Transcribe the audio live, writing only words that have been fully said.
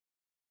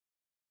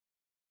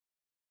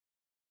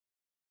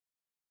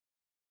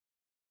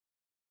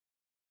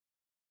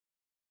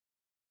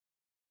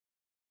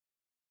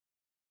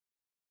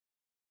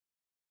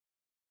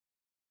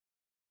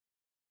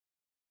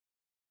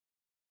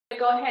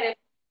Go ahead and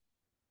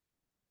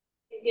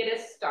get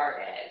us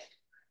started.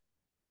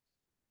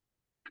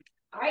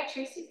 All right,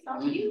 Tracy, it's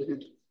on you.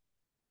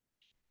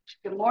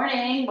 Good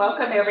morning.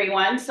 Welcome,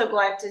 everyone. So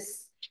glad to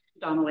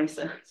Donna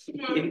Lisa.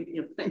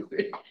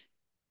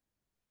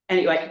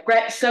 Anyway,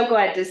 so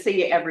glad to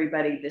see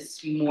everybody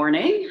this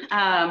morning.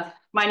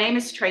 My name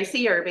is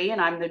Tracy Irby, and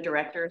I'm the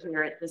director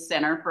here at the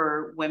Center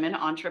for Women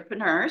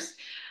Entrepreneurs.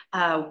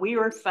 We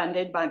were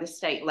funded by the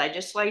state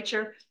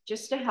legislature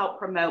just to help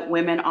promote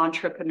women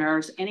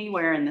entrepreneurs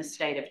anywhere in the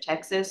state of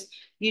Texas.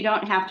 You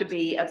don't have to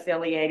be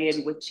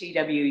affiliated with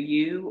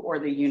TWU or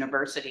the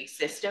university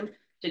system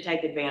to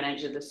take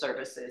advantage of the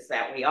services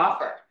that we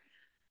offer.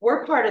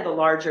 We're part of the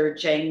larger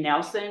Jane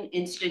Nelson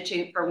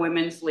Institute for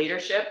Women's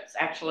Leadership. It's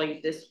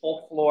actually this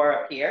whole floor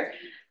up here.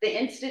 The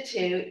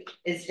Institute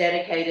is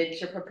dedicated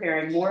to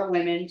preparing more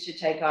women to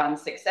take on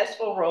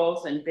successful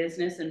roles in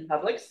business and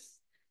public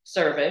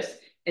service.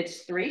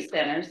 It's 3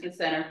 centers: the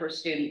Center for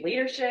Student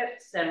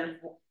Leadership,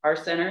 our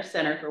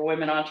Center for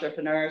Women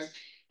Entrepreneurs,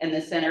 and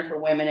the Center for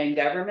Women in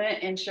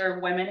Government.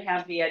 Ensure women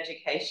have the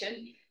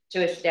education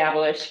to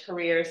establish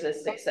careers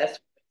as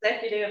successful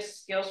executives,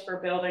 skills for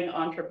building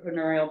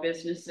entrepreneurial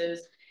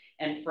businesses,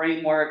 and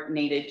framework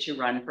needed to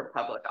run for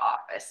public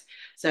office.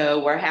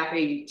 So we're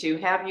happy to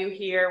have you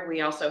here.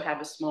 We also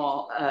have a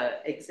small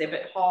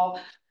exhibit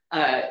hall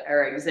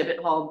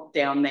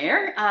down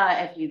there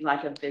if you'd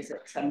like a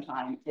visit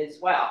sometime as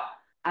well.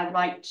 I'd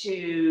like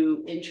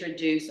to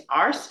introduce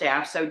our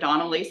staff. So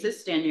Donna Lisa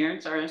Stenyard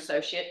is our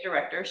associate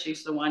director.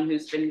 She's the one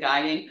who's been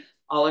guiding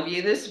all of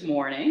you this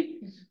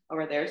morning.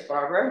 Over there's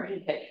Barbara.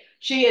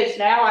 She is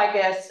now, I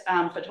guess,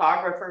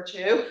 photographer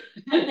too,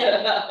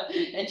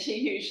 and she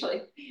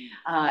usually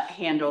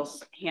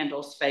handles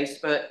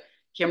Facebook.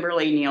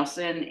 Kimberly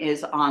Nielsen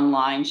is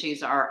online.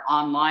 She's our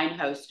online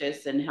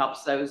hostess and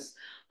helps those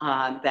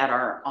that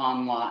are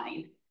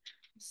online.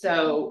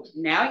 So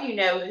now you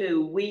know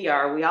who we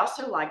are. We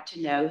also like to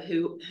know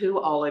who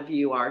all of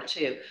you are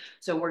too.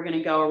 So we're going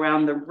to go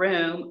around the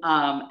room,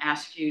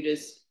 ask you to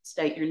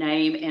state your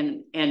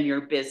name and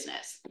your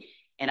business.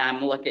 And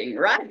I'm looking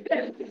right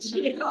at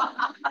you.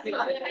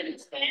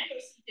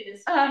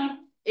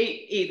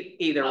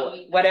 Either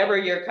whatever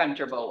you're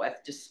comfortable with.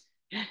 Just.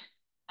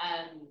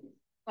 And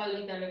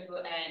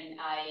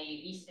I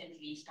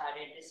recently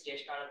started this year,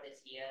 start of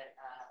this year,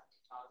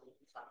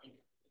 something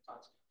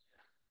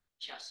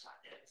just started.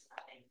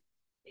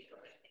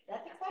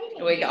 That's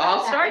exciting. We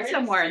all start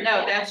somewhere.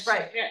 No, that's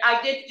right.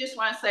 I did just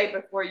want to say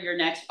before you're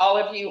next, all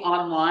of you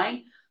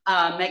online,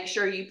 make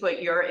sure you put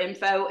your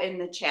info in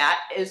the chat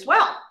as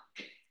well.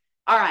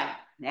 All right,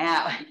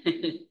 now. My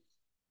name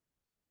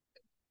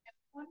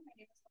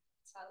is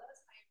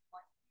Salas. I'm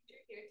one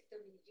major here at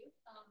WBCS.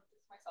 This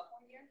is my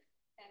sophomore year,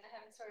 and I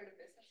haven't started a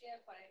business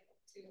yet, but I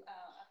hope to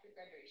after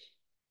graduation.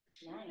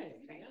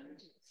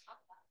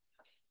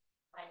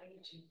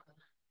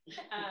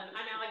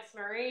 I'm Alex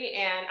Murray,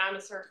 and I'm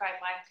a certified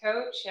life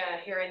coach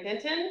here in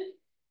Denton.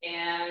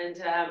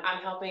 And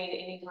I'm helping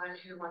anyone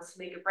who wants to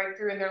make a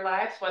breakthrough in their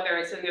life, whether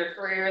it's in their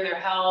career, their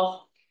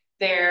health,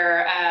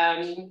 their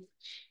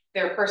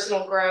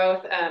personal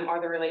growth, or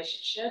their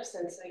relationships.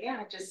 And so,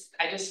 yeah,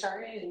 I just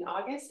started in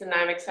August, and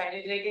I'm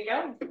excited to get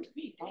going.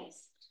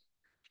 Thanks.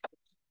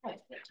 I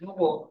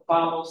will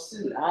follow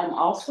suit. I'm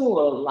also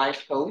a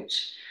life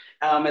coach,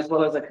 as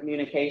well as a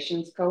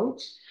communications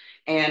coach.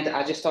 And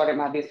I just started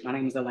my business. My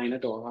name is Elena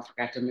Doyle. I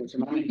forgot to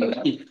mention my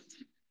name.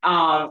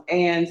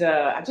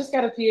 I just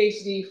got a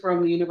PhD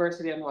from the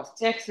University of North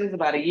Texas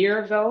about a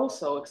year ago.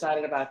 So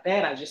excited about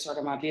that. I just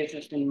started my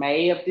business in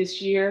May of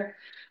this year.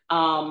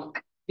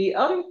 The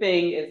other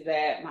thing is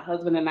that my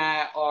husband and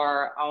I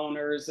are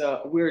owners.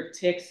 We're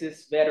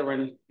Texas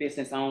veteran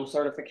business owner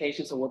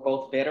certification. So we're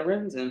both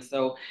veterans. And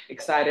so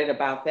excited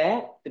about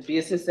that. The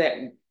business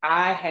that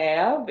I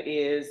have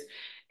is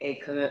a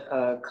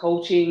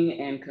coaching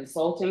and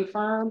consulting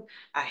firm.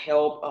 I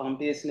help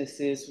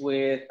businesses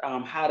with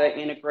how to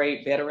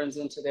integrate veterans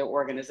into their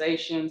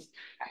organizations.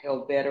 I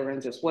help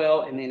veterans as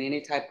well. And then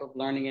any type of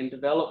learning and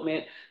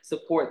development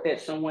support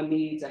that someone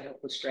needs, I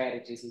help with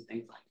strategies and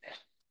things like that.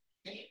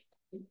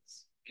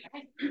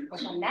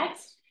 Okay,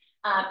 next,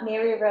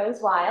 Mary Rose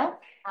Weil.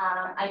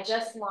 I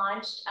just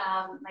launched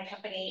my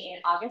company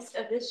in August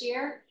of this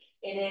year.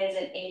 It is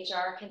an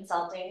HR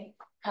consulting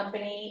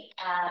company.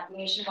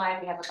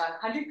 Nationwide, we have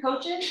about 100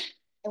 coaches,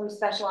 and we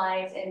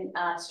specialize in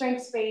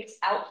strengths-based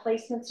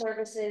outplacement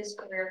services,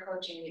 career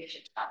coaching,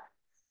 leadership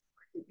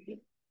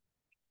development.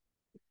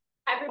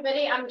 Hi,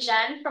 everybody. I'm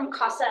Jen from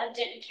CASA in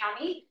Denton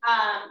County,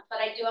 but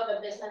I do have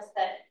a business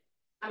that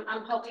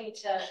I'm hoping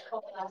to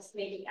co-invest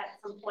maybe at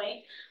some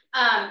point.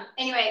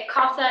 Anyway,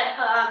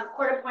 CASA,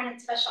 court-appointed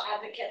special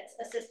advocates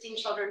assisting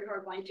children who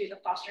are going through the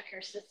foster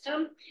care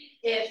system.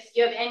 If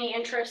you have any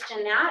interest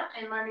in that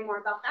and learning more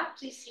about that,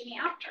 please see me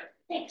after.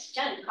 Thanks,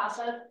 Jen,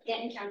 CASA,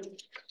 Denton County.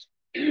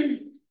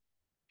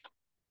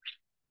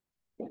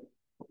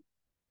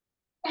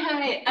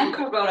 Hi, I'm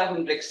Carbona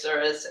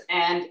Hundricksters,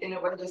 and in a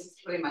way, this is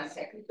really my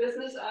second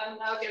business I'm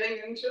now getting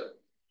into.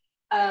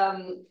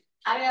 I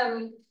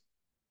am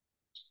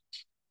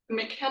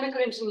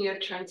mechanical engineer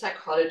turned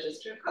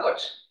psychologist to a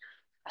coach.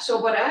 So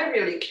what I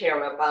really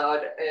care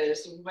about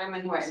is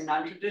women who are in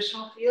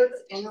non-traditional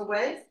fields in a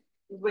way,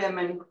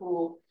 women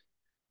who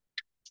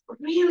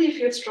really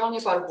feel strongly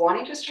about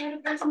wanting to start a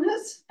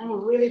business and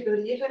who really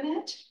believe in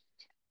it.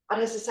 But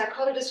as a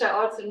psychologist, I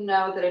also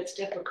know that it's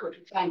difficult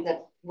to find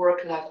that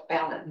work-life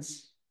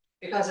balance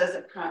because as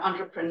an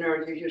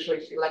entrepreneur, you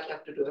usually feel like you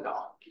have to do it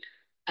all.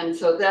 And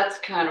so that's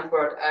kind of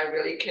what I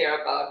really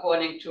care about,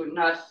 wanting to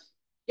not,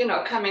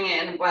 coming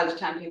in by the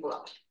time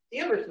people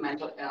deal with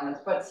mental illness,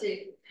 but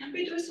see, can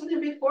we do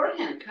something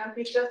beforehand? Can't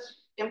we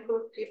just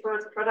improve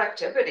people's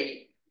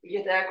productivity,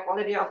 their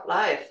quality of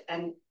life,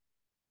 and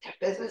their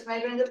business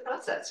maybe in the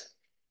process?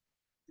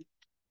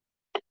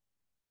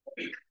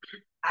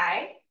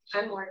 Hi,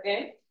 I'm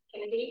Morgan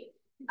Kennedy.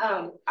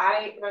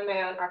 I run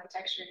my own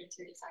architecture and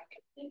interior design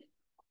company,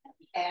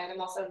 and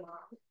I'm also a mom,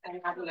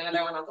 and I have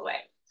another one on the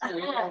way.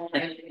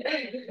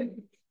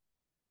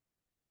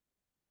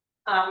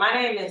 My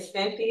name is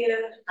Cynthia.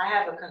 I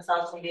have a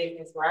consulting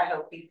business where I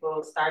help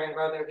people start and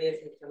grow their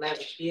business to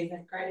leverage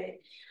business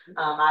credit.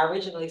 I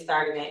originally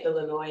started in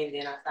Illinois, and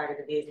then I started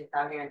a business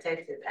out here in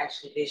Texas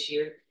actually this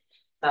year.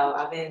 So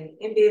I've been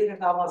in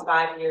business almost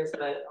 5 years,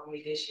 but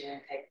only this year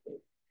in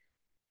Texas.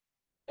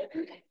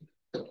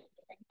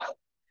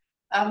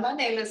 My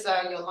name is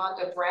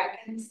Yolanda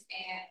Brackens,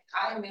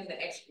 and I'm in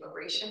the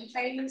exploration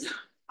phase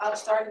of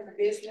starting a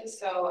business.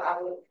 So I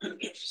would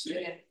be interested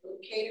in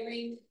food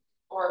catering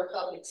or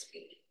public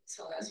speaking.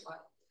 So that's why.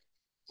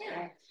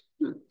 Yeah.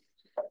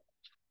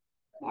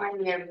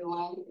 Morning,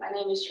 everyone. My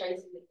name is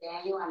Tracy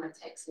McDaniel. I'm a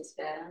Texas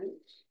veteran,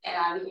 and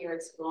I'm here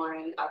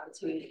exploring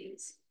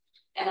opportunities.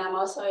 And I'm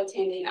also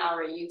attending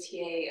our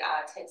UTA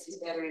Texas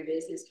Veteran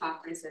Business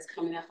Conference that's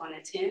coming up on the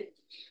 10th.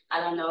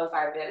 I don't know if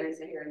our veterans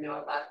in here know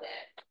about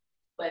that,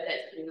 but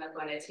that's coming up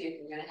on the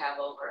 10th. We're going to have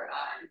over,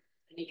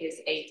 I think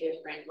it's 8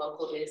 different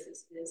local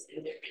businesses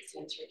in different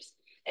centers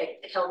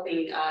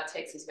helping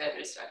Texas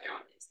veterans start their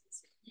own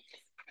business.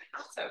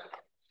 So.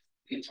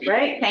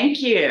 Great,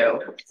 thank you.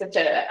 Such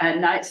a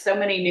nice, so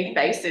many new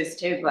faces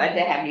too. Glad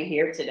to have you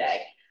here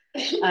today.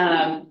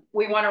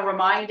 We want to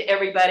remind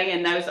everybody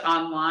and those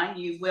online,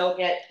 you will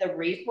get the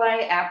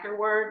replay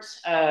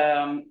afterwards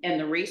and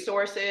the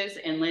resources,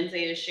 and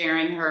Lindsay is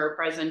sharing her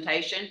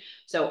presentation.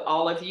 So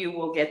all of you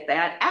will get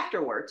that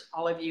afterwards,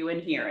 all of you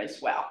in here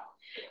as well.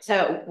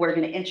 So we're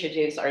going to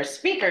introduce our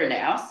speaker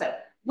now. So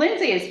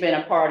Lindsay has been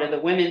a part of the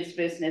Women's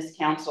Business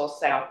Council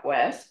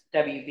Southwest,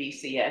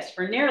 WBCS,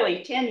 for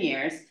nearly 10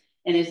 years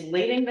and is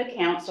leading the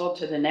council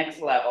to the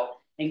next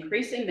level,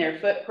 increasing their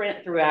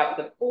footprint throughout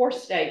the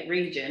 4-state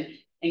region,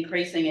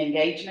 increasing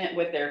engagement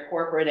with their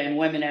corporate and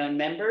women-owned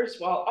members,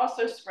 while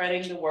also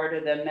spreading the word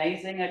of the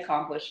amazing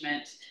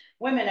accomplishments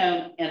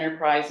women-owned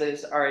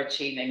enterprises are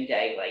achieving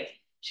daily.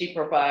 She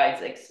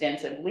provides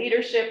extensive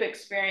leadership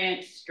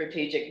experience,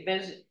 strategic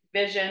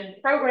vision,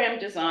 program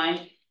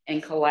design,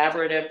 and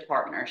collaborative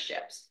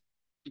partnerships.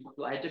 I'm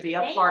glad to be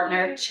a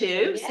partner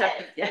too. Yes. So,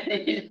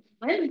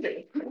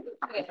 Lindsay.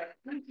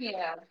 Thank you.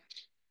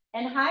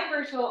 And hi,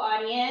 virtual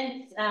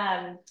audience.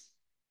 I'm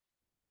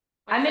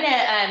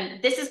gonna,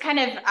 this is kind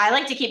of, I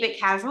like to keep it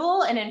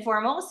casual and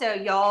informal. So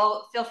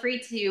y'all feel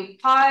free to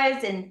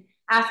pause and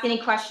ask any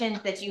questions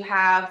that you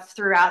have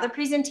throughout the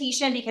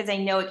presentation, because I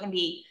know it can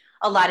be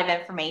a lot of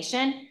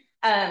information.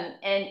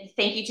 And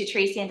thank you to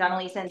Tracy and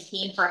Donalisa and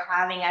team for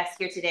having us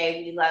here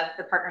today. We love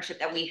the partnership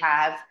that we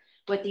have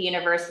with the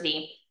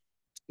university.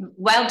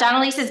 While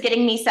Donalisa is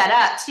getting me set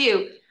up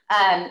too,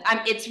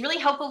 it's really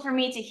helpful for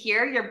me to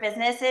hear your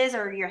businesses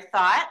or your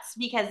thoughts,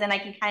 because then I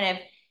can kind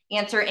of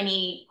answer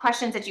any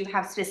questions that you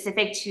have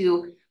specific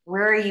to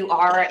where you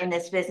are in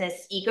this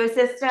business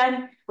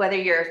ecosystem, whether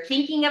you're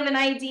thinking of an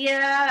idea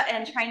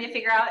and trying to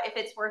figure out if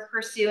it's worth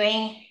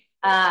pursuing,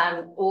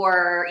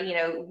 or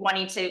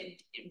wanting to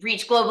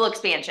reach global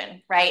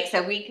expansion, right?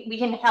 So we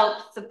can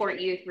help support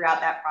you throughout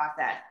that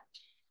process.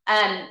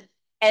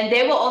 And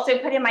they will also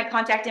put in my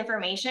contact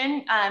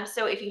information.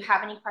 So if you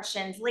have any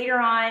questions later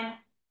on,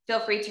 feel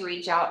free to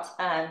reach out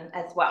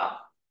as well.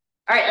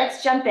 All right,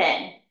 let's jump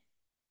in.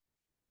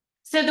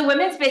 So the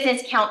Women's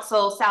Business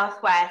Council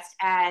Southwest,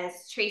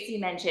 as Tracy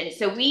mentioned,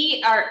 so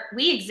we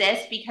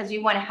exist because we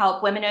want to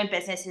help women-owned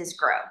businesses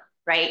grow,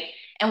 right?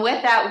 And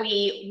with that,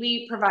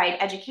 we provide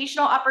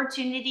educational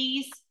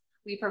opportunities,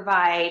 we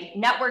provide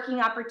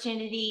networking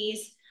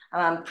opportunities,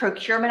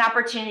 procurement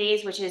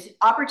opportunities, which is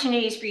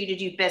opportunities for you to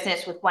do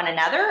business with one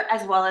another,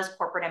 as well as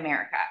corporate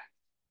America.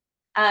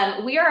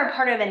 We are a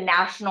part of a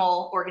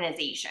national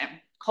organization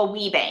called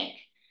WeBank,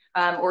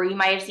 or you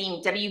might have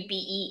seen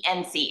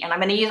WBENC. And I'm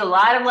going to use a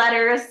lot of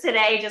letters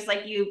today, just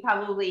like you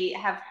probably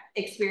have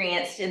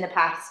experienced in the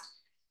past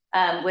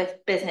with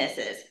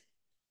businesses.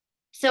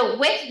 So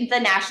with the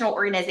national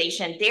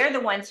organization, they're the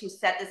ones who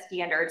set the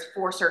standards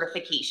for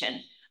certification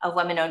of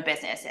women-owned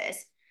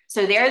businesses.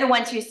 So they're the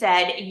ones who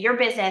said your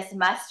business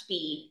must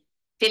be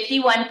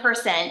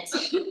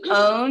 51%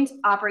 owned,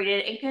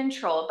 operated, and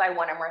controlled by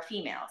one or more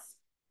females.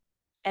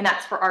 And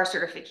that's for our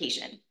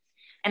certification.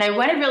 And I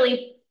want to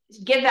really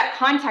give that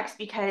context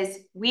because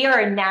we are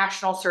a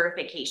national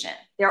certification.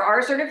 There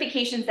are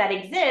certifications that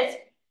exist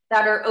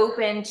that are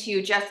open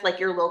to just like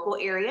your local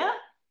area.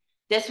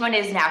 This one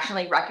is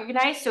nationally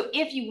recognized. So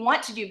if you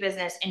want to do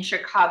business in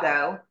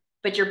Chicago,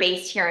 but you're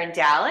based here in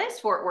Dallas,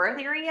 Fort Worth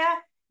area,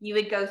 you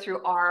would go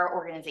through our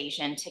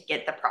organization to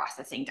get the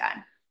processing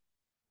done.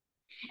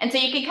 And so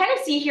you can kind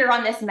of see here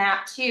on this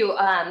map too,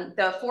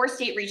 the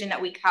 4-state region that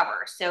we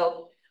cover.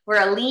 So we're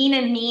a lean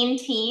and mean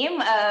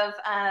team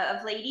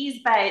of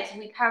ladies, but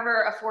we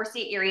cover a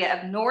 4-state area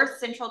of North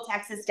Central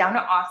Texas down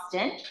to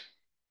Austin,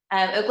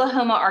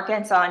 Oklahoma,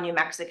 Arkansas, and New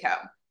Mexico.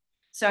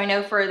 So I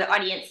know for the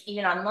audience,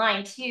 even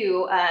online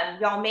too,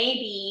 y'all may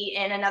be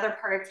in another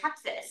part of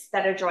Texas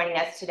that are joining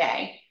us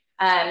today.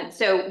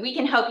 So we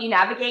can help you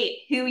navigate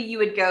who you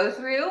would go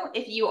through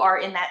if you are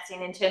in that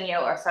San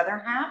Antonio or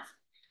Southern half.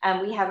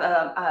 We have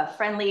a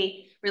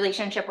friendly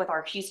relationship with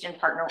our Houston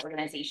partner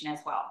organization as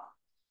well.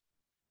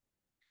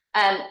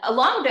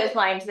 Along those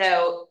lines,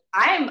 though,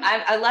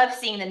 I love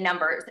seeing the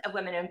numbers of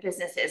women-owned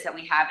businesses that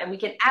we have, and we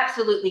can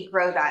absolutely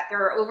grow that. There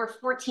are over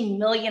 14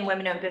 million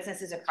women-owned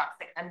businesses across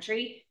the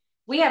country.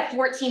 We have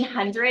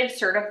 1,400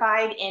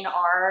 certified in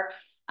our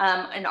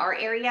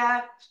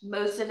area.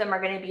 Most of them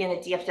are going to be in the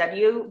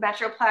DFW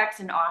Metroplex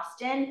in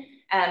Austin,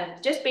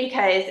 just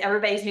because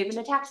everybody's moving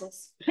to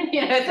Texas. So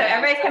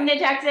everybody's coming to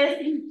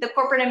Texas. The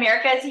corporate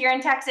America is here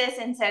in Texas,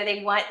 and so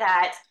they want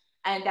that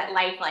that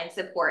lifeline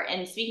support.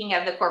 And speaking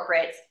of the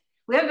corporates,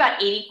 we have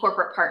about 80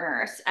 corporate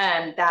partners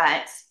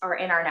that are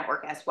in our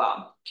network as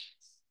well.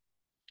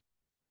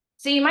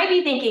 So you might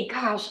be thinking,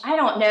 gosh, I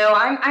don't know.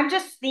 I'm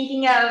just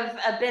thinking of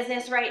a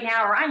business right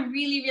now, or I'm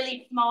really,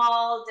 really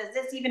small. Does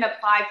this even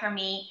apply for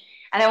me?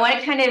 And I want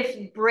to kind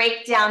of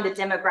break down the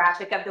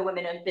demographic of the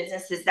women-owned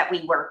businesses that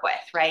we work with,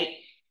 right?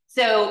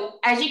 So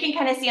as you can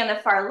kind of see on the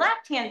far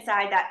left-hand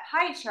side, that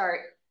pie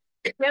chart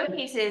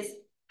showcases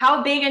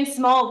how big and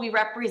small we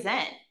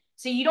represent.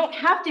 So you don't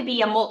have to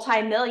be a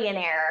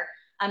multi-millionaire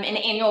in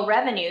annual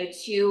revenue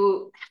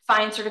to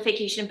find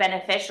certification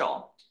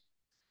beneficial.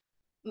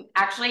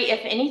 Actually, if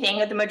anything,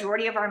 the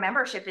majority of our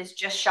membership is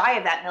just shy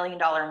of that $1 million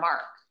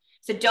mark.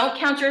 So don't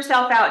count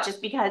yourself out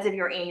just because of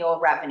your annual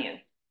revenue.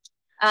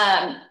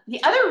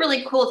 The other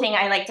really cool thing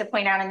I like to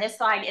point out in this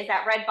slide is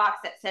that red box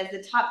that says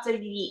the top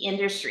WBE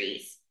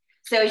industries.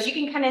 So as you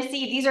can kind of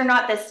see, these are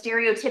not the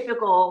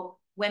stereotypical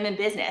women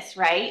business,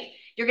 right?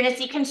 You're going to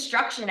see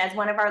construction as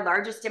one of our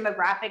largest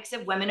demographics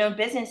of women-owned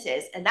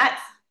businesses. And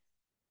that's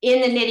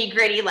in the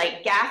nitty-gritty,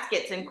 like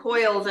gaskets and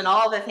coils and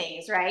all the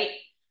things, right?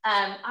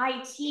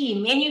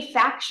 IT,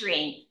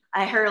 manufacturing.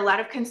 I heard a lot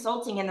of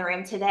consulting in the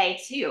room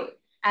today too.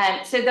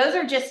 So those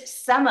are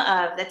just some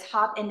of the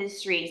top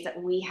industries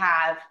that we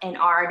have in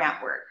our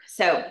network.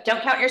 So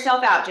don't count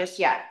yourself out just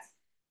yet.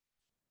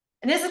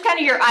 And this is kind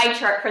of your eye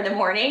chart for the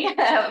morning,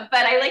 but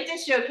I like to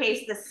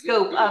showcase the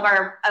scope of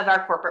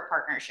our corporate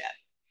partnership.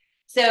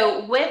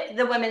 So with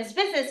the Women's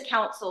Business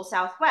Council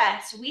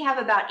Southwest, we have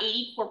about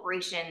 80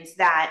 corporations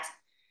that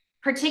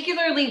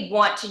particularly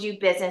want to do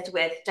business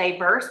with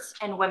diverse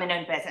and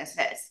women-owned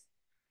businesses.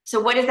 So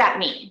what does that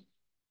mean?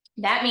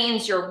 That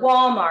means your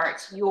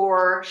Walmart,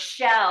 your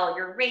Shell,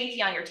 your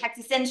Raytheon, your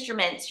Texas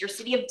Instruments, your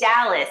City of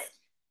Dallas.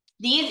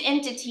 These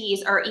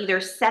entities are either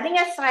setting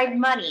aside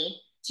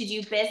money to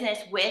do business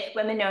with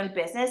women-owned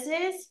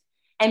businesses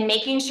and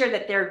making sure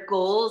that their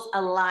goals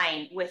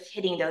align with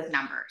hitting those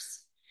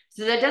numbers.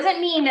 So that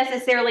doesn't mean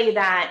necessarily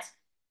that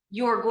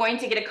you're going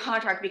to get a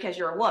contract because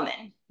you're a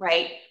woman,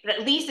 right? But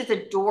at least it's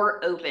a door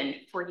open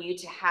for you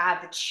to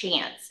have the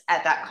chance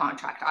at that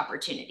contract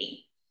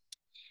opportunity.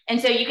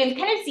 And so you can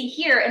kind of see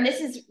here, and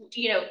this is,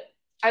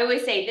 I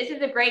always say this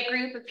is a great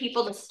group of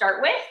people to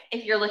start with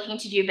if you're looking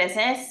to do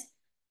business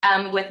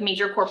with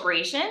major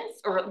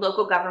corporations or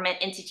local government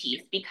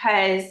entities,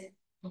 because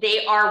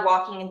they are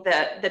walking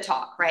the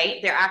talk,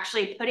 right? They're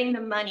actually putting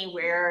the money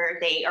where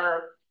they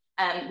are,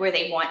 where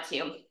they want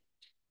to.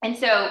 And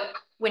so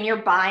when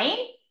you're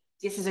buying,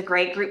 this is a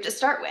great group to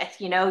start with.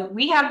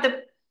 We have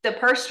the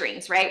purse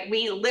strings, right?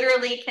 We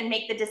literally can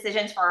make the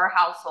decisions for our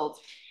households.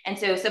 And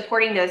so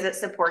supporting those that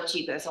support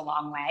you goes a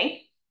long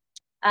way.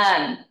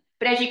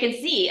 But as you can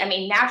see,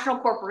 national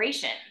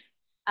corporations,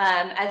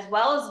 as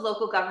well as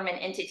local government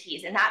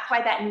entities. And that's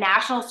why that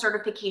national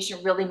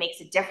certification really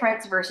makes a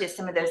difference versus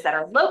some of those that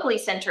are locally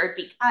centered,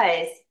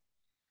 because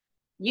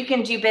you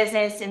can do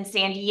business in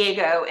San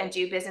Diego and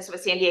do business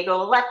with San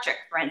Diego Electric,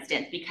 for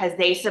instance, because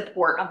they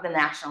support on the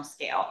national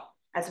scale,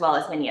 as well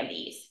as many of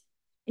these.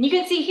 And you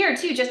can see here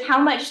too, just how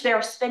much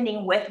they're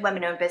spending with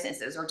women-owned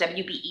businesses, or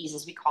WBEs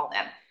as we call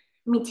them.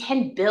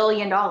 $10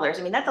 billion.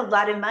 That's a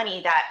lot of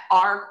money that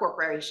our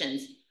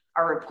corporations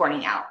are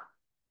reporting out.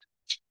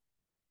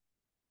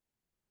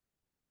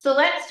 So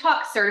let's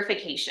talk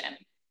certification.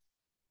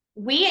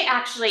 We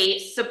actually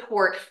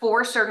support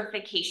 4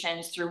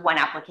 certifications through one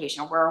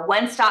application. We're a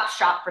one-stop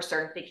shop for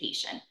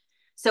certification.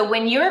 So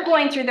when you're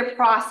going through the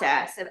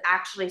process of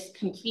actually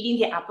completing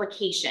the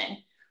application,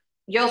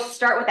 you'll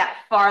start with that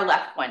far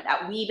left one,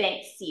 that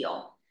WBANK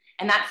seal.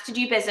 And that's to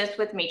do business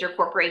with major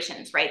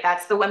corporations, right?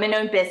 That's the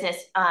women-owned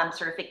business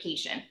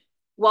certification.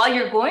 While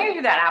you're going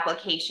through that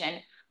application,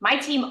 my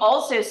team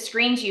also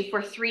screens you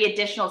for 3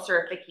 additional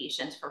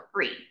certifications for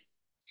free.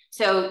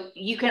 So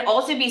you can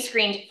also be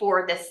screened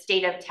for the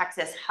State of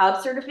Texas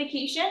Hub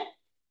certification.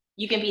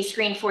 You can be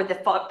screened for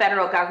the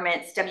federal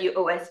government's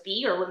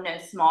WOSB, or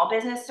Women-Owned Small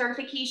Business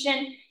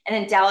certification, and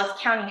then Dallas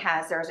County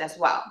has theirs as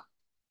well.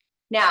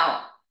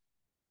 Now,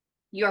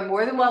 you're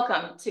more than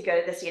welcome to go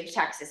to the State of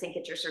Texas and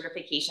get your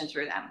certification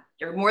through them.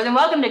 You're more than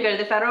welcome to go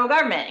to the federal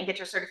government and get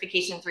your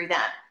certification through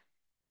them.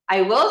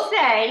 I will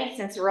say,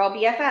 since we're all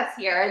BFFs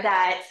here,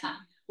 that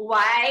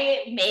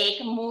why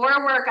make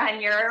more work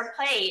on your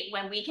plate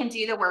when we can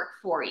do the work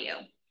for you,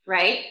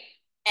 right?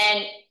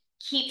 And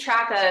keep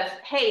track of,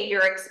 hey,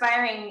 you're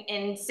expiring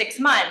in 6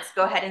 months,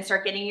 go ahead and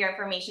start getting your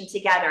information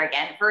together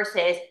again,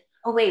 versus,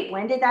 oh wait,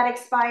 when did that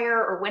expire?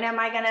 Or when am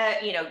I gonna,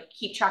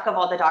 keep track of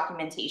all the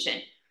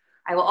documentation?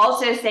 I will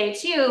also say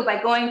too,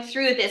 by going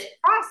through this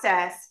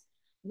process,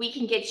 we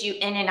can get you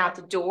in and out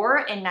the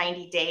door in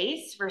 90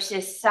 days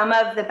versus some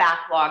of the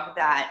backlog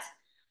that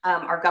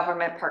our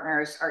government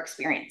partners are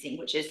experiencing,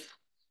 which is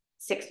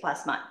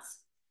 6+ months,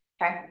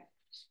 okay?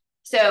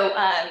 So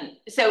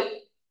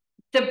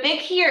the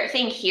big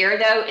thing here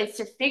though, is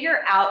to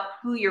figure out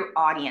who your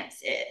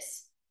audience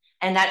is.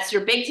 And that's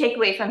your big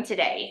takeaway from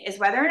today, is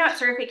whether or not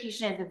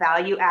certification is a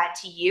value add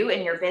to you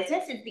and your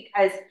business is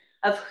because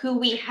of who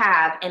we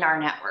have in our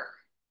network,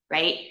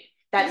 right?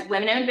 That's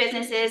women-owned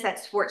businesses,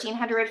 that's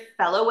 1,400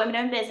 fellow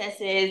women-owned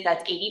businesses,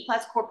 that's 80+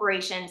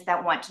 corporations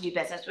that want to do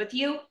business with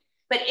you.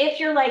 But if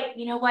you're like,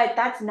 you know what,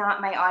 that's not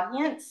my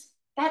audience,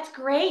 that's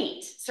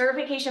great.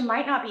 Certification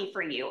might not be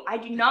for you. I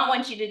do not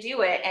want you to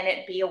do it and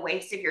it be a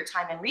waste of your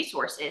time and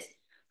resources.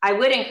 I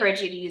would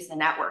encourage you to use the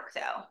network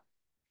though,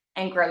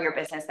 and grow your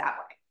business that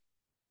way.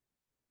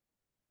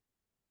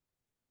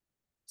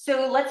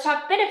 So let's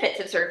talk benefits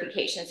of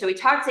certification. So we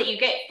talked that you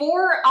get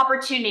 4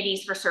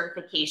 opportunities for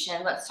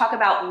certification. Let's talk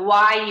about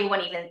why you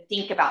wouldn't even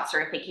think about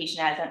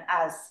certification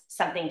as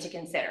something to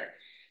consider.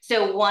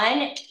 So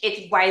 1,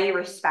 it's widely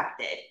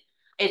respected.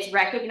 It's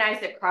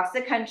recognized across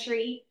the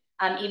country.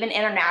 Even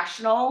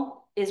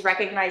international is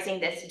recognizing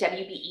this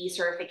WBE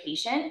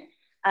certification.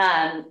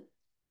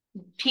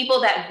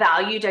 People that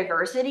value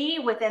diversity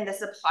within the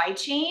supply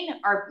chain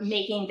are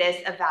making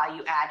this a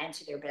value add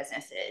into their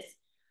businesses.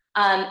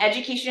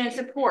 Education and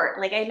support.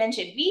 Like I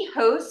mentioned, we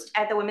host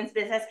at the Women's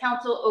Business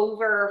Council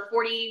over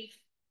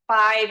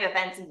 45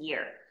 events a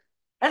year.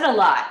 That's a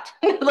lot.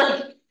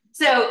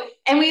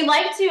 And we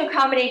like to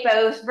accommodate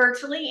both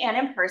virtually and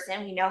in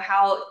person. We know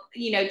how,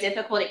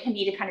 difficult it can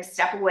be to kind of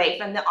step away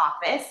from the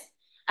office.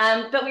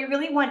 But we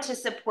really want to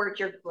support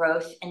your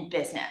growth in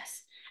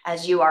business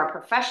as you are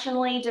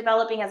professionally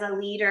developing as a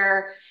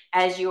leader,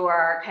 as you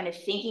are kind of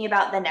thinking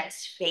about the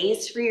next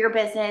phase for your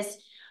business.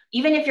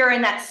 Even if you're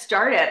in that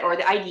startup or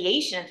the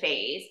ideation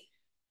phase,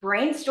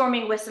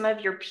 brainstorming with some of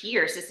your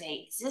peers to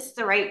say, is this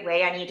the right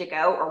way I need to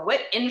go? Or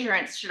what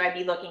insurance should I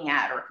be looking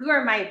at? Or who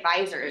are my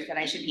advisors that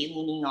I should be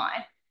leaning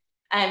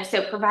on?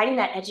 So providing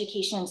that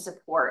education and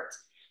support.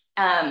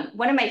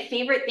 One of my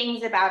favorite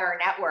things about our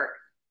network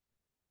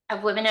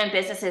of women-owned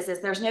businesses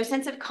is there's no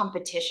sense of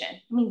competition.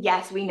 I mean,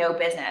 yes, we know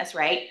business,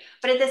 right?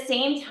 But at the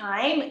same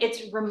time,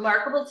 it's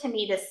remarkable to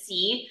me to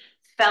see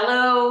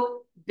fellow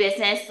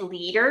business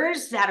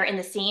leaders that are in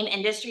the same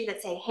industry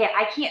that say, hey,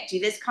 I can't do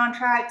this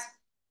contract.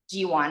 Do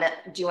you want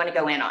to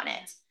go in on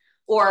it?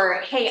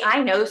 Or, hey,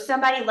 I know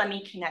somebody, let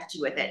me connect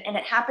you with it. And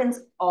it happens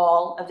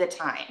all of the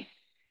time.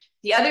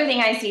 The other thing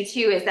I see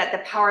too is that the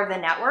power of the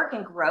network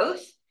and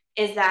growth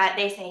is that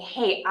they say,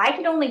 hey, I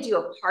can only do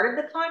a part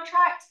of the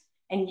contract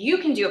and you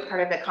can do a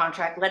part of the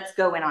contract. Let's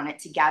go in on it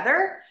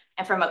together.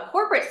 And from a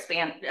corporate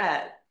standpoint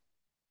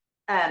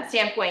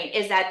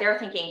is that they're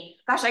thinking,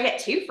 gosh, I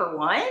get 2 for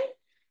 1.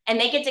 And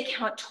they get to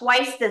count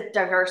twice the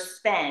diverse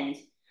spend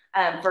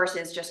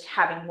versus just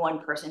having one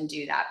person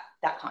do that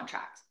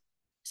contract.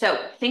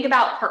 So think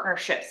about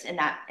partnerships in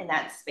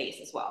that space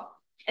as well.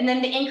 And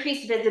then the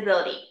increased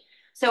visibility.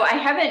 So I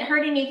haven't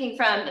heard anything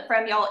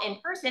from y'all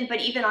in person,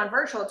 but even on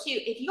virtual too,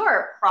 if you're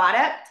a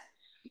product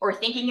or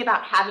thinking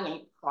about having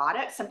a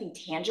product, something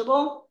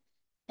tangible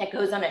that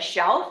goes on a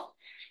shelf,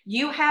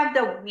 you have the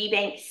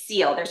WeBank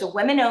seal. There's a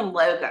women-owned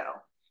logo.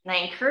 And I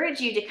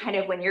encourage you to kind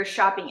of, when you're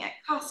shopping at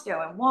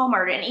Costco and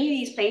Walmart and any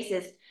of these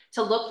places,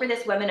 to look for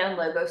this women-owned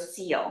logo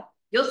seal.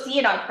 You'll see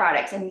it on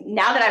products. And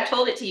now that I've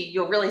told it to you,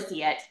 you'll really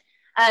see it.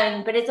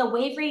 But it's a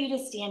way for you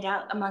to stand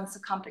out amongst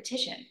the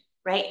competition,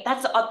 right?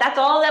 That's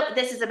all that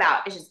this is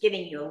about, is just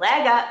giving you a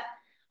leg up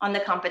on the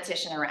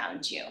competition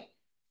around you.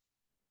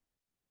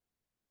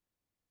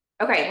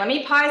 Okay, let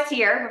me pause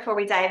here before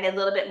we dive in a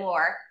little bit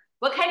more.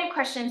 What kind of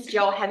questions do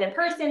y'all have in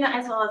person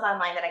as well as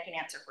online that I can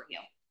answer for you?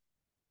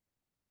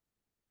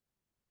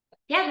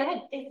 Yeah, go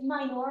ahead. Is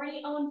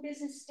minority-owned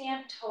business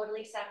stamp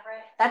totally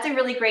separate? That's a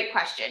really great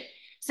question.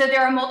 So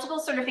there are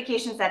multiple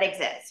certifications that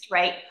exist,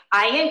 right?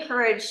 I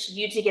encourage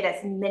you to get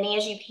as many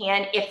as you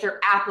can if they're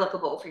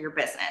applicable for your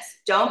business.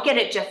 Don't get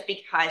it just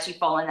because you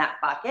fall in that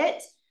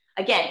bucket.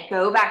 Again,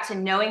 go back to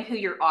knowing who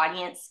your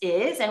audience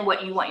is and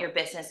what you want your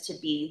business to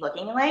be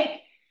looking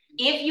like.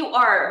 If you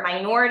are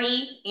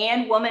minority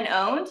and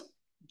woman-owned,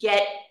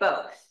 get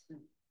both.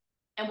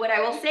 And what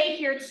I will say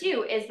here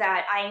too is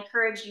that I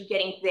encourage you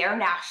getting their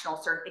national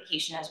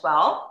certification as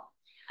well.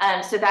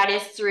 So that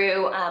is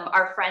through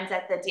our friends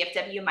at the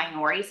DFW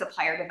Minority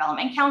Supplier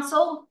Development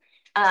Council,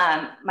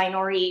 MSDC.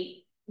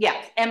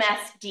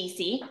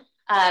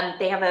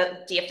 They have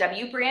a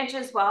DFW branch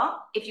as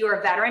well. If you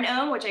are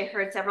veteran-owned, which I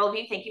heard several of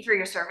you, thank you for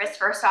your service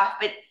first off,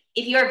 but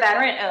if you are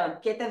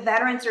veteran-owned, get the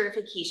veteran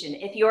certification.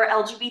 If you are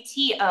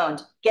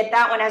LGBT-owned, get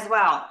that one as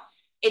well.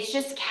 It's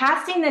just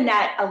casting the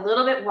net a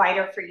little bit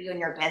wider for you and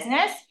your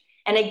business.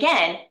 And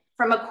again,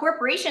 from a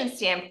corporation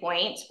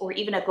standpoint, or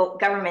even a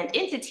government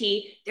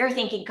entity, they're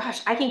thinking,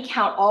 gosh, I can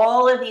count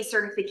all of these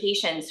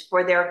certifications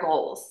for their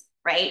goals,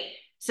 right?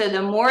 So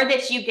the more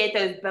that you get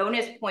those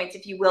bonus points,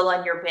 if you will,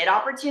 on your bid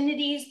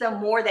opportunities, the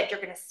more that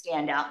you're going to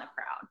stand out in the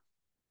crowd.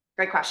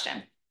 Great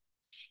question.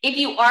 If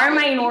you are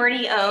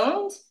minority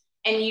owned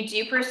and you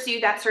do pursue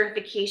that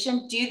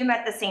certification, do them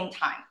at the same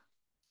time.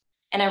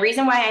 And the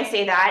reason why I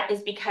say that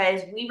is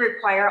because we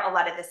require a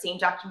lot of the same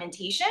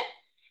documentation.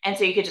 And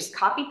so you could just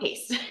copy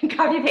paste,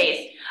 copy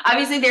paste.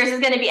 Obviously, theirs is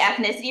going to be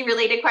ethnicity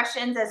related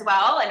questions as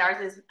well, and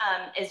ours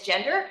is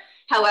gender.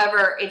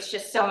 However, it's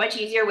just so much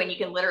easier when you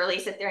can literally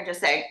sit there and just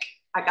say,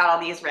 I got all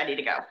these ready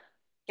to go.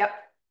 Yep,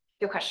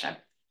 good question.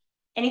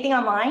 Anything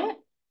online?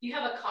 You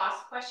have a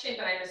cost question,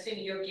 but I'm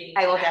assuming you're getting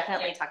I will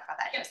definitely talk about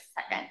that in just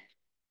a second.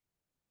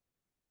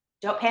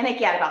 Don't panic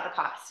yet about the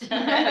cost.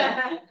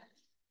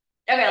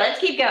 Okay, let's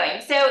keep going.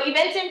 So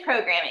events and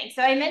programming.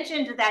 So I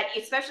mentioned that,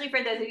 especially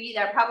for those of you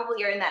that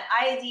probably are in that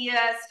idea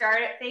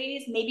startup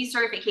phase, maybe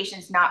certification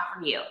is not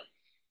for you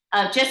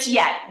just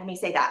yet. Let me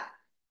say that.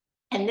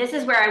 And this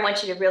is where I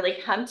want you to really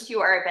come to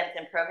our events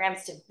and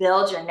programs to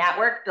build your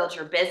network, build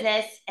your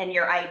business and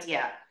your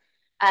idea.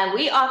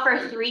 We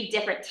offer 3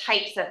 different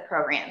types of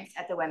programs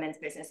at the Women's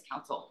Business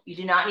Council. You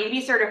do not need to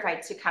be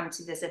certified to come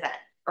to this event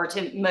or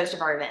to most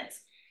of our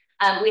events.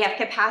 We have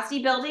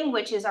capacity building,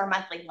 which is our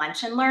monthly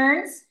lunch and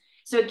learns.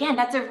 So again,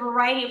 that's a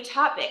variety of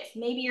topics.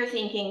 Maybe you're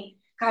thinking,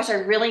 gosh, I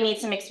really need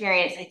some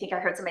experience. I think I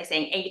heard somebody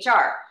saying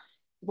HR.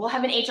 We'll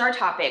have an HR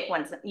topic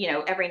once,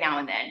 every now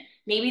and then.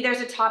 Maybe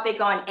there's a topic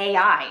on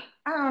AI.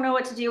 I don't know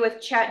what to do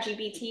with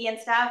ChatGPT and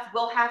stuff.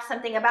 We'll have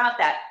something about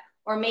that.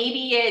 Or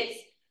maybe it's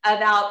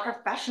about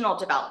professional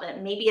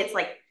development. Maybe it's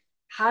like,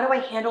 how do I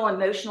handle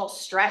emotional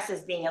stress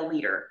as being a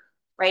leader,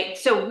 right?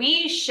 So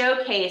we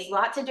showcase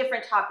lots of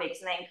different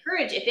topics. And I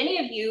encourage, if any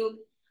of you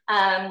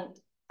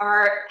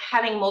are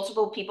having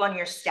multiple people on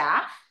your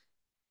staff,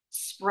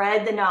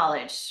 spread the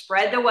knowledge,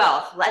 spread the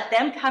wealth, let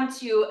them come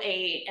to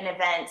an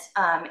event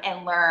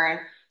and learn,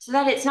 so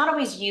that it's not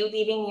always you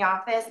leaving the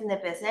office and the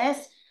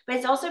business, but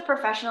it's also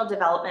professional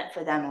development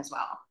for them as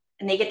well.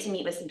 And they get to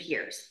meet with some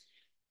peers.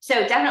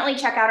 So definitely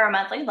check out our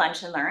monthly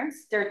lunch and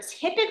learns. They're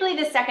typically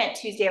the second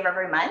Tuesday of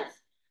every month.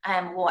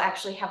 We'll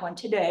actually have one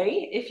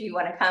today if you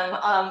want to come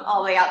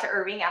all the way out to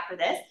Irving after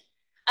this.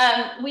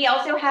 We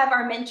also have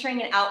our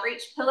mentoring and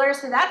outreach pillar.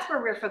 So that's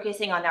where we're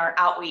focusing on our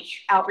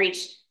outreach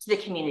to the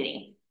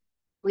community.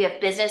 We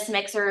have business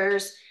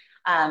mixers,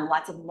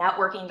 lots of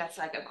networking. That's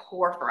like a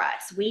core for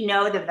us. We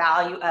know the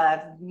value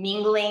of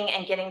mingling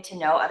and getting to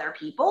know other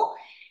people.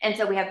 And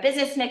so we have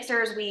business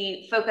mixers.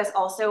 We focus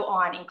also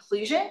on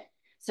inclusion.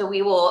 So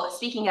we will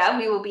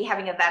be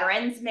having a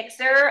veterans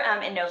mixer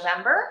in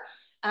November.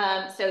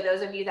 So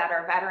those of you that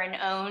are veteran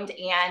owned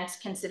and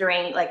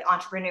considering like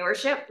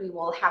entrepreneurship, we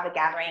will have a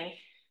gathering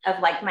of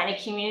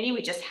like-minded community.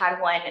 We just had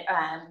one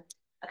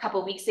a couple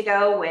of weeks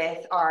ago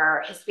with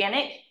our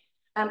Hispanic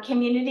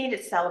community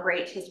to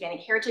celebrate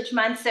Hispanic Heritage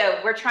Month. So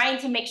we're trying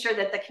to make sure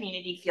that the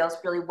community feels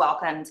really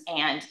welcomed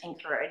and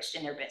encouraged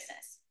in their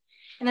business.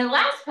 And then the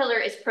last pillar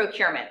is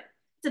procurement.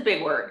 It's a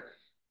big word.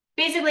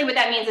 Basically what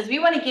that means is we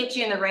want to get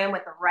you in the room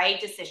with the right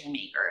decision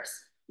makers.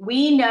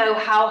 We know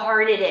how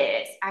hard it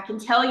is. I can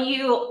tell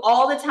you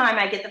all the time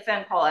I get the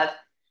phone call of,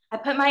 I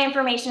put my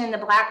information in the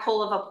black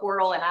hole of a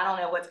portal and I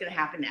don't know what's going to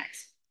happen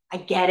next. I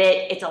get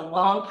it. It's a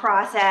long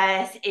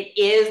process. It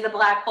is the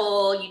black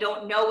hole. You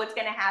don't know what's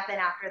going to happen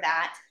after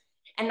that.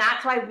 And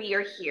that's why we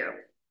are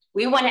here.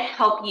 We want to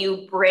help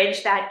you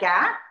bridge that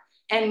gap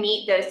and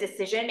meet those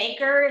decision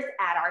makers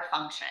at our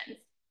functions.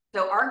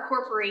 So our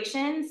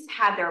corporations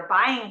have their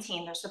buying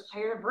team, their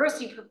supplier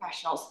diversity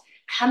professionals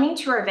coming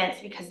to our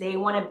events because they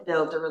want to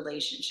build a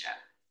relationship.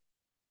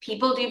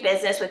 People do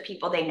business with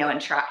people they know and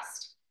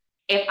trust.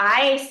 If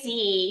I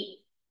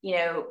see,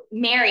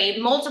 Mary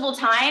multiple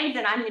times,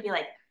 then I'm going to be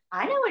like,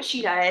 I know what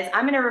she does.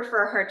 I'm going to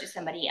refer her to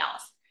somebody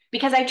else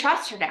because I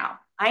trust her now.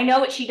 I know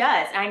what she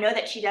does, and I know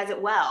that she does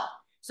it well,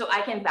 so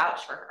I can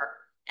vouch for her.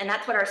 And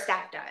that's what our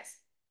staff does.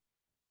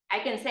 I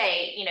can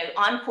say,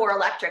 Encore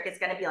Electric is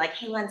going to be like,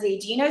 hey, Lindsay,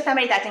 do you know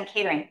somebody that's in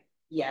catering?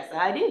 Yes,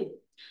 I do.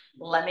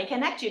 Let me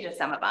connect you to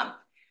some of them,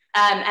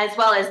 as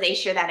well as they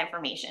share that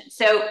information.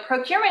 So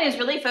procurement is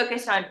really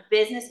focused on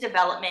business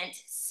development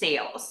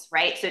sales,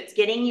 right? So it's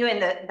getting you in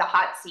the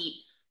hot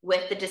seat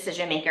with the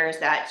decision makers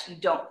that you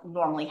don't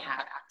normally have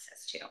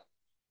access to.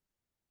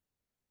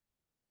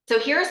 So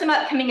here are some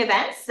upcoming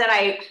events that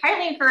I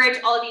highly encourage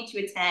all of you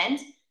to attend.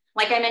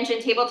 Like I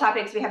mentioned, table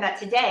topics, we have that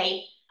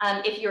today.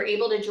 If you're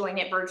able to join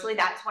it virtually,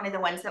 that's one of the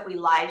ones that we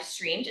live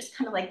stream, just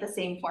kind of like the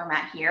same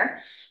format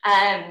here.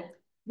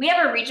 We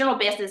have a regional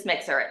business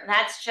mixer, and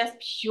that's just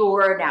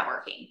pure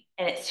networking.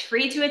 And it's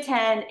free to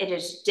attend. It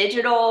is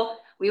digital.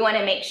 We want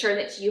to make sure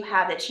that you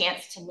have the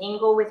chance to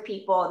mingle with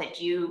people that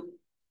you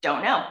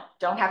don't know,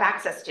 don't have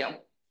access to.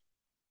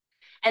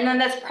 And then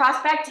this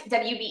prospect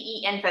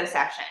WBE info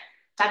session.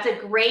 That's a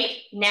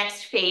great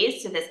next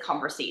phase to this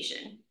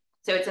conversation.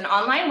 So it's an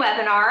online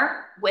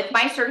webinar with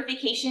my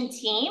certification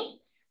team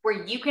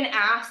where you can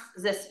ask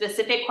the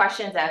specific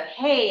questions of,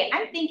 hey,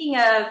 I'm thinking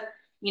of,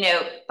 you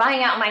know,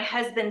 buying out my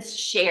husband's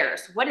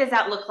shares. What does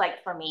that look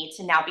like for me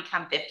to now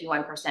become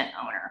 51%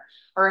 owner?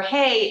 Or,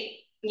 hey,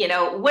 you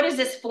know, what is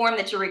this form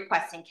that you're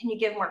requesting? Can you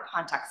give more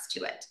context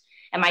to it?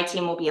 And my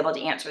team will be able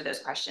to answer those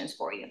questions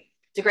for you.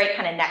 It's a great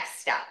kind of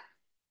next step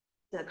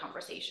to the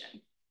conversation.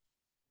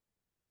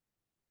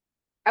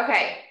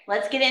 Okay,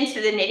 let's get into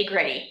the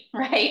nitty-gritty,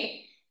 right?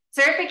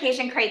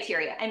 Certification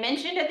criteria. I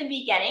mentioned at the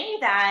beginning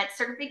that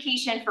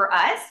certification for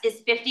us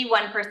is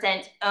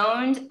 51%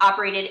 owned,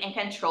 operated, and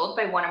controlled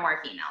by one or more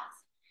females.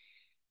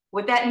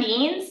 What that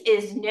means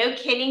is, no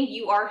kidding,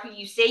 you are who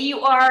you say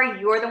you are.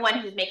 You're the one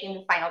who's making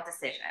the final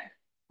decision,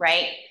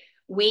 right?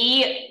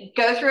 We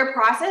go through a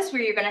process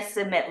where you're going to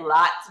submit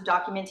lots of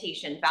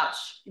documentation about,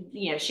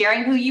 you know,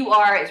 sharing who you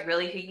are is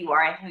really who you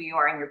are and who you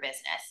are in your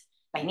business.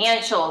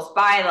 Financials,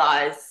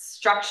 bylaws,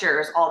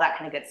 structures, all that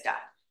kind of good stuff.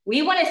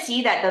 We want to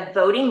see that the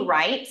voting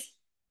rights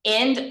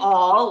end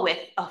all with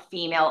a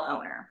female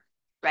owner,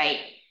 right?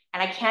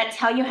 And I can't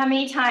tell you how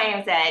many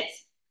times that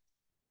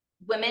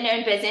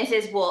women-owned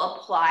businesses will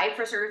apply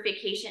for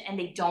certification and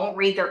they don't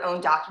read their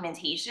own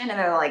documentation, and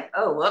they're like,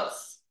 oh,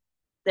 whoops,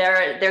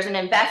 there's an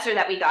investor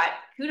that we got.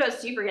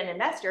 Kudos to you for getting an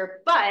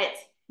investor, but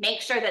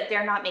make sure that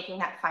they're not making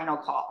that final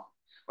call,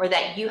 or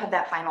that you have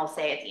that final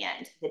say at the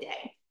end of the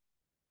day.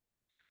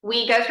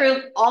 We go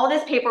through all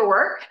this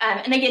paperwork.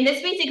 And again,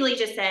 this basically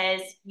just says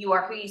you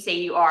are who you say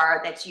you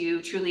are, that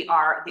you truly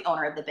are the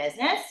owner of the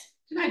business.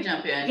 Can I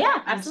jump in?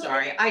 Yeah, I'm absolutely.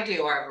 sorry. I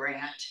do our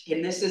grant,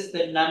 and this is the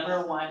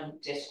 #1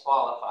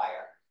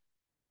 disqualifier.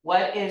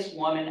 What is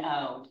woman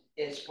owned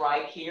is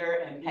right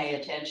here, and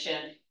pay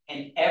attention.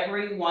 And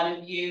every one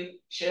of you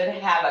should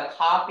have a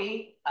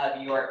copy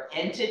of your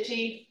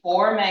entity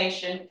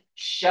formation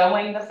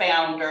showing the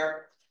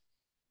founder,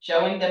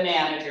 showing the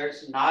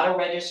managers, not a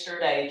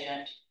registered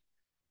agent.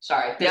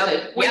 Sorry,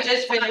 we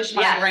just finished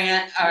my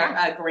grant,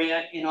 a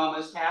grant, and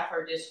almost half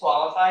are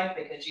disqualified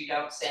because you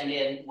don't send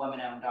in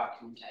women-owned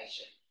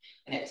documentation.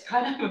 And it's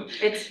kind of,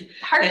 it's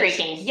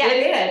heartbreaking.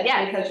 It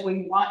is, because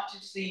we want to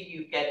see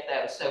you get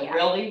those. So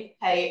really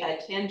pay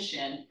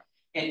attention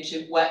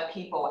into what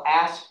people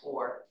ask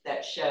for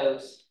that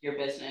shows your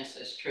business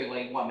is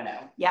truly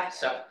woman-owned. Yeah.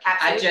 So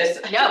absolutely.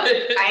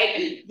 I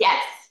just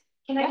yes.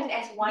 Can I just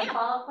ask one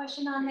follow-up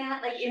question on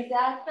that? Like, is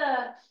that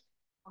the,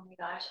 oh my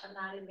gosh, I'm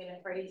not even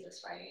gonna phrase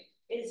this right.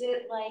 Is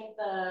it like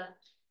the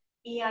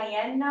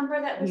EIN number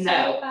that was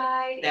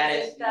certified? That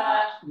is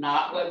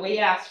not what we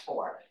asked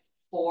for.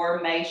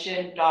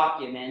 Formation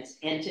documents,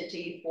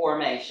 entity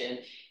formation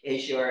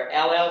is your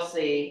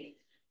LLC,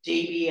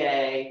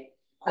 DBA,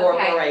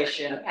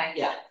 corporation. Okay.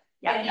 Yeah.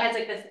 And it has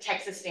like this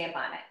Texas stamp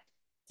on it.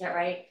 Is that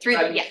right?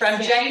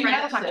 From Jane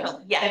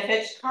Nelson, if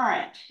it's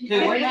current,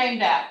 who were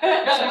named after.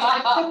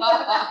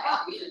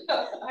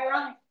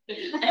 Ironic.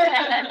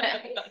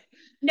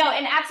 No,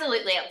 and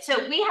absolutely.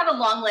 So we have a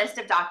long list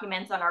of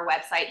documents on our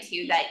website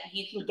too that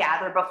you can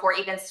gather before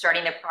even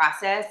starting the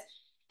process.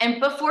 And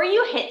before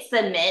you hit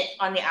submit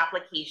on the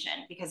application,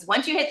 because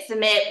once you hit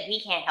submit,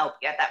 we can't help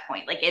you at that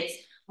point. Like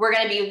we're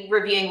going to be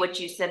reviewing what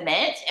you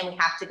submit, and we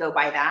have to go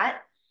by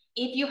that.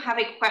 If you have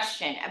a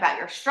question about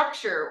your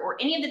structure or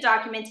any of the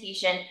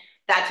documentation,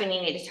 that's when you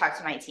need to talk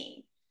to my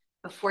team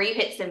before you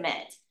hit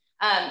submit.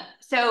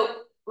 So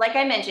like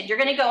I mentioned, you're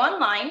going to go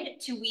online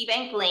to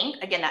WeBank Link.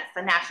 Again, that's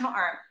the national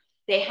arm.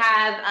 They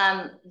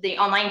have the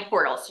online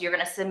portal. So you're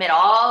going to submit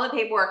all the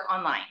paperwork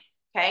online.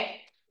 Okay.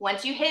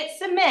 Once you hit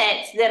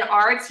submit, then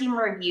our team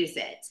reviews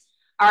it.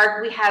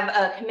 We have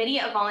a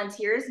committee of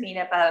volunteers made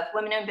up of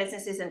women-owned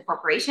businesses and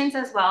corporations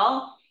as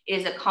well. It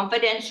is a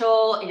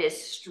confidential, it is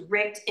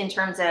strict in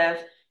terms of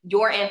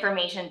your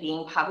information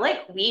being public.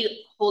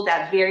 We hold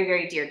that very,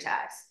 very dear to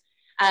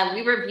us.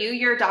 We review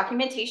your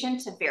documentation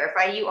to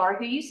verify you are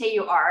who you say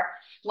you are.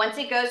 Once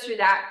it goes through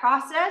that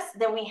process,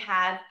 then we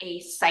have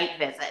a site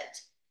visit.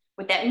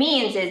 What that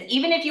means is,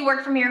 even if you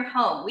work from your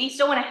home, we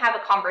still want to have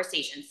a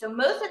conversation. So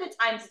most of the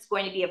times it's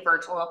going to be a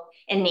virtual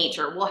in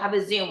nature. We'll have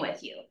a Zoom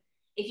with you.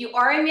 If you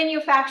are in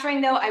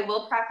manufacturing though, I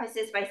will preface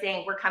this by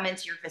saying we're coming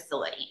to your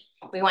facility.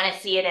 We want to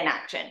see it in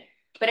action.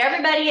 But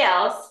everybody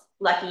else,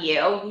 lucky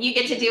you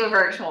get to do a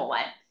virtual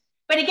one.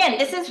 But again,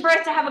 this is for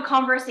us to have a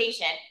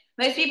conversation.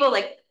 Most people are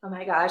like, oh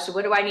my gosh,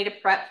 what do I need to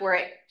prep for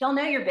it? You'll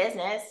know your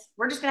business.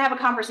 We're just going to have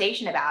a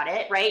conversation about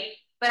it, right?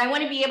 But I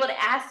want to be able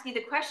to ask you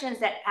the questions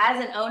that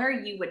as an owner,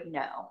 you would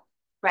know,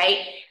 right?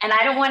 And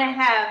I don't want to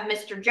have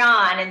Mr.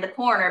 John in the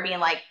corner being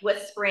like,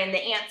 whispering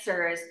the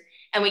answers.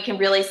 And we can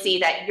really see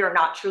that you're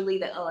not truly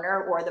the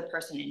owner or the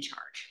person in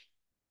charge.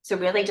 So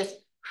really just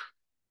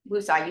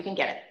woosah, you can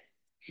get it.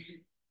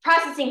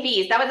 Processing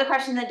fees, that was a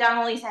question that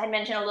Donna Lisa had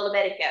mentioned a little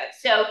bit ago.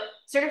 So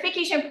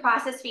certification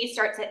process fee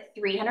starts at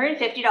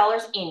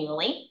 $350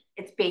 annually.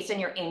 It's based on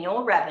your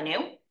annual revenue.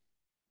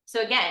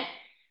 So again,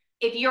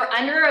 if you're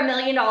under $1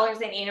 million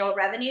in annual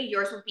revenue,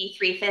 yours would be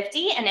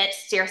 $350, and it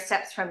stair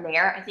steps from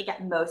there. I think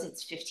at most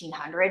it's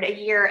 $1,500 a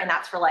year, and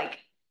that's for like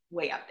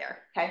way up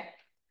there, okay?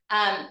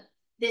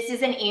 This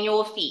is an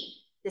annual fee.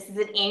 This is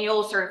an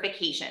annual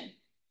certification.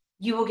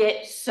 You will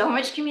get so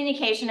much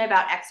communication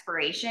about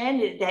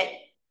expiration that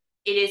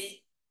it is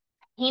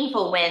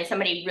painful when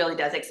somebody really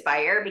does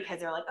expire because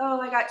they're like, oh,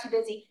 I got too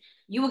busy.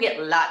 You will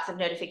get lots of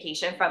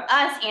notification from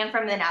us and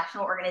from the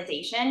national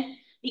organization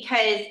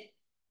because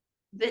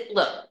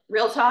look,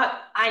 real talk,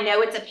 I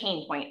know it's a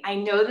pain point. I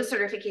know the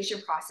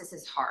certification process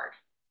is hard,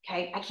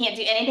 okay? I can't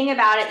do anything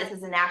about it. This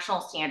is a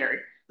national standard.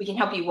 We can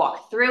help you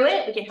walk through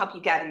it. We can help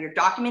you gather your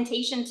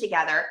documentation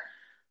together.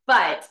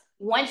 But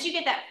once you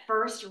get that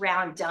first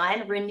round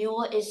done,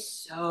 renewal is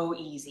so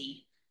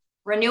easy.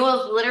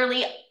 Renewal is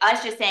literally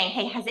us just saying,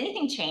 hey, has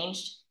anything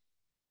changed?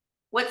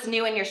 What's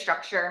new in your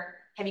structure?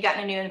 Have you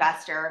gotten a new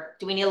investor?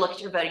 Do we need to look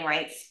at your voting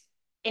rights?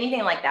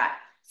 Anything like that.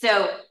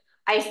 So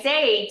I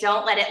say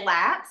don't let it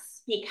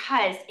lapse,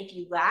 because if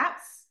you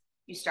lapse,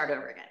 you start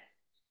over again.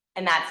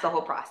 And that's the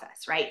whole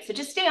process, right? So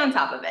just stay on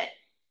top of it.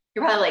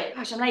 You're probably like,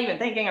 gosh, I'm not even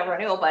thinking of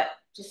renewal, but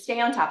just stay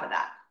on top of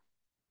that.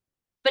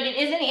 But it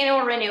is an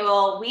annual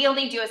renewal. We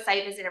only do a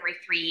site visit every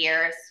 3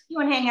 years. If you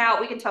want to hang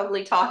out, we can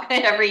totally talk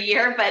every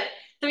year, but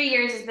 3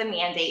 years is the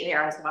mandate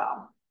there as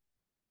well.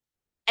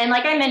 And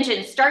like I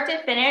mentioned, start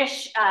to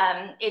finish,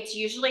 it's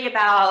usually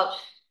about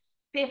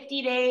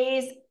 50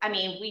 days. I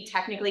mean, we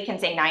technically can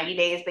say 90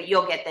 days, but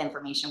you'll get the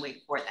information way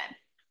before then.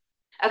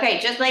 Okay,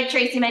 just like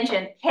Tracy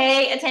mentioned,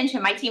 pay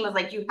attention. My team was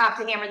like, you have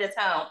to hammer this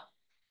home.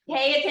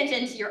 Pay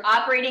attention to your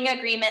operating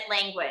agreement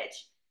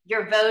language,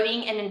 your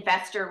voting and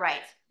investor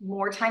rights.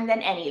 More time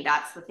than any,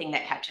 that's the thing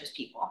that catches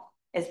people,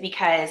 is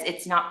because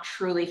it's not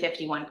truly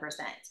 51%.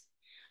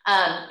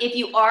 If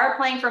you are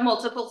applying for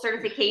multiple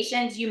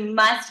certifications, you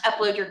must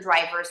upload your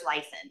driver's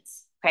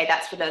license. Okay,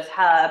 that's for those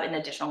hub and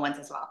additional ones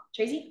as well.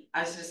 Tracy?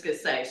 I was just gonna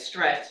say,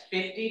 stress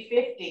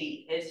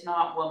 50-50 is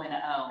not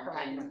woman-owned.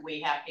 Correct. And we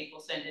have people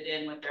send it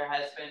in with their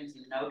husbands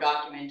and no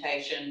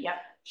documentation Yep.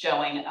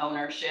 showing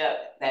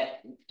ownership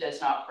that does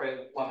not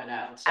prove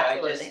woman-owned. So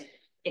Absolutely.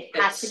 It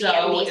has to be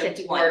at least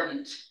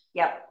 51.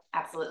 Yep,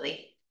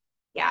 absolutely.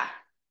 Yeah.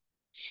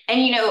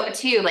 And you know,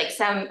 too, like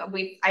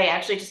I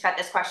actually just got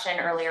this question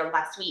earlier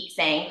last week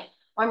saying,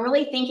 well, I'm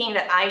really thinking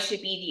that I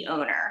should be the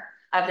owner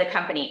of the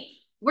company.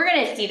 We're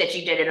going to see that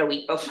you did it a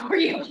week before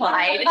you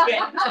applied. You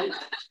know,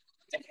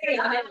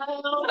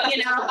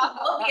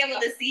 we'll be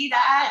able to see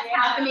that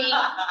happening.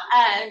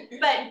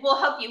 But we'll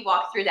help you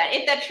walk through that.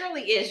 If that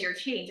truly is your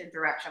change of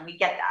direction, we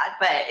get that.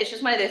 But it's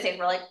just one of those things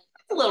we're like,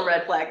 it's a little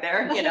red flag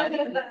there, you know.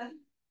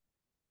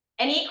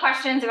 Any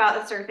questions about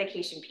the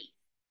certification piece?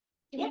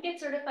 Can you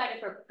get certified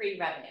for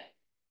pre-revenue?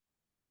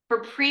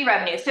 For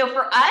pre-revenue. So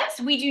for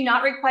us, we do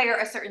not require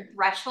a certain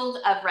threshold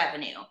of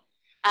revenue.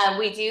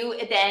 We do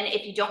then,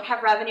 if you don't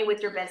have revenue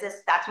with your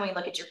business, that's when we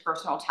look at your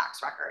personal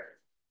tax record.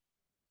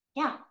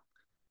 Yeah.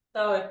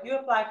 So if you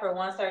apply for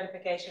one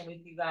certification with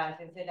you guys,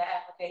 is it an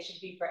application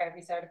fee for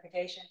every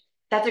certification?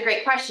 That's a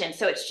great question.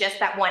 So it's just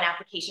that one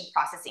application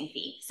processing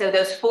fee. So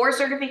those 4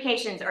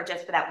 certifications are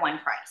just for that one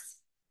price.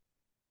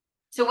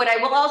 So what I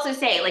will also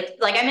say, like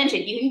I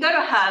mentioned, you can go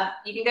to Hub,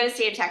 you can go to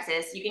State of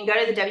Texas, you can go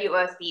to the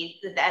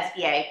WOSB, the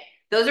SBA.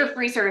 Those are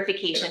free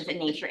certifications in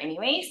nature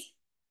anyways.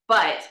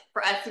 But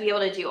for us to be able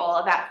to do all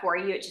of that for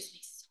you, it just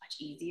makes it so much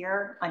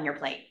easier on your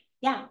plate.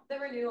 Yeah. The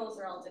renewals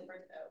are all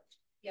different though.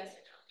 Yes or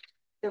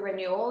no? The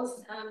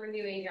renewals?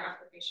 Renewing your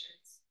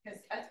applications. Because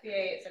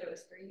SBA, it said it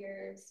was 3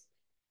 years.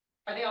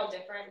 Are they all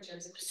different in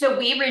terms of? So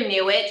we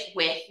renew it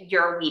with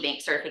your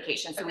WeBank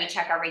certification. So we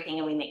check everything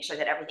and we make sure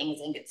that everything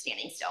is in good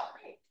standing still.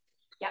 Right.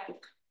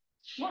 Yep.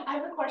 Yeah, I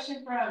have a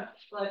question from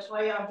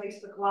Latoya on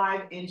Facebook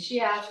Live, and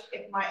she asked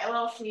if my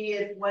LLC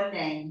is one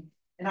name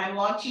and I'm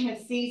launching a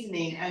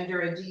seasoning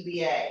under a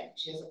DBA.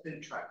 She has a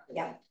food truck.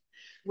 Yeah.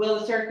 Will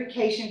the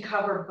certification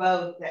cover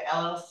both the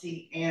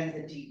LLC and the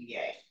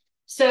DBA?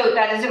 So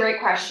that is a great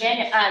question.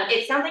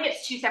 It sounds like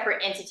it's 2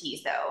 separate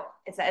entities though.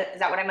 Is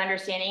that what I'm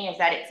understanding? Is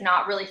that it's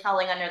not really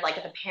falling under like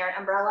the parent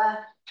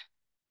umbrella?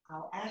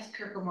 I'll ask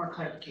her for more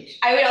clarification.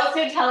 I would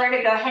also tell her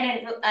to go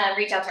ahead and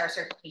reach out to our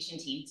certification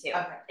team too.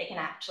 Okay. They can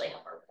actually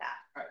help her with that.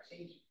 All right,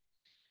 thank you.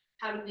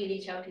 How do we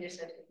reach out to your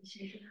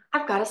certification?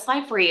 I've got a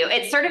slide for you.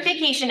 It's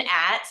certification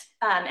at,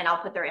 and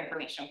I'll put their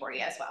information for you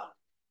as well.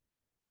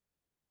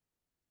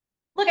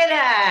 Look at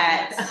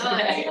that.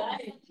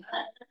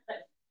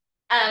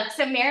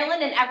 So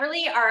Marilyn and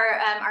Everly are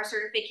our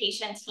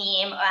certification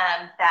team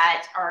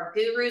that are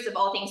gurus of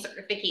all things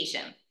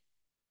certification.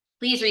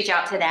 Please reach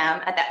out to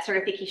them at that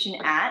certification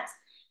at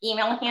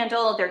email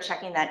handle. They're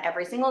checking that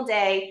every single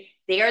day.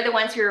 They are the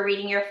ones who are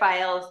reading your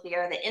files. They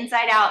are the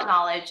inside out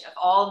knowledge of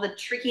all the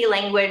tricky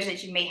language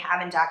that you may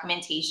have in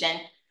documentation.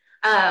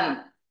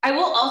 I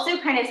will also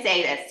kind of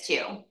say this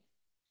too.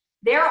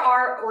 There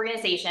are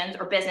organizations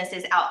or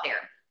businesses out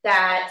there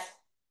that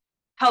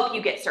help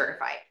you get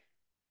certified,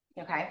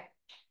 okay?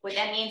 What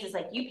that means is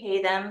like you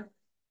pay them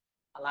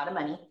a lot of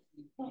money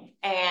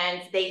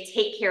and they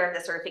take care of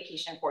the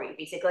certification for you.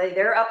 Basically,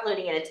 they're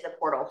uploading it into the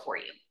portal for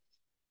you.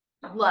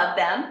 Love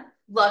them,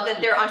 love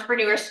that they're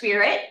entrepreneur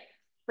spirit,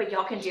 but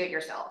y'all can do it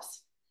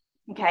yourselves,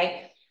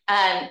 okay?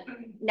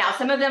 Now,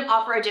 some of them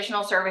offer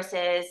additional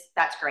services,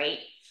 that's great,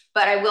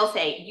 but I will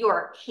say you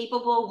are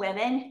capable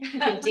women who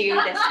can do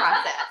this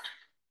process.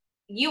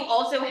 You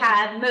also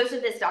have most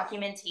of this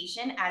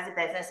documentation as a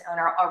business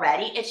owner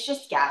already. It's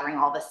just gathering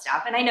all this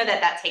stuff. And I know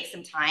that that takes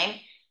some time,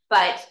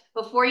 but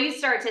before you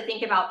start to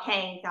think about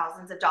paying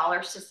thousands of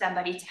dollars to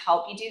somebody to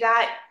help you do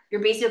that,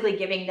 you're basically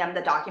giving them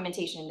the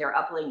documentation and they're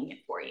uploading it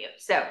for you.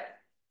 So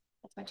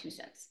that's my 2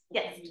 cents.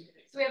 Yes.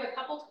 So we have a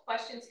couple of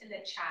questions in the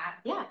chat.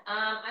 Yeah.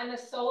 I'm a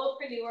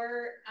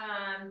solopreneur.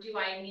 Do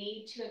I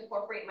need to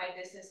incorporate my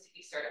business to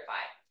be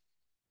certified?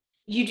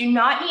 You do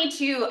not need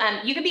to,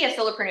 you could be a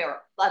solopreneur,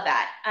 love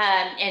that.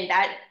 And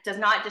that does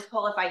not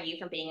disqualify you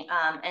from being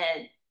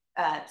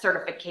a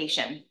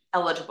certification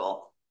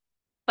eligible.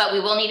 But we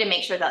will need to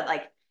make sure that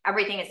like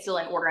everything is still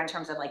in order in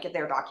terms of like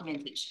their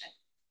documentation.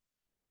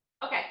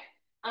 Okay.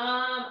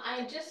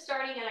 I'm just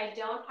starting and I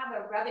don't have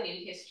a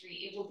revenue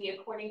history. It will be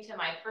according to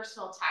my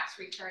personal tax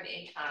return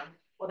income.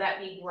 Will that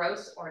be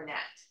gross or net?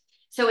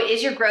 So it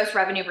is your gross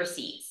revenue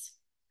receipts.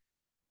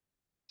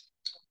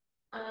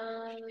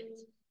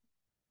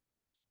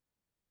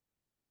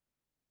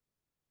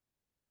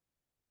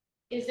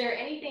 Is there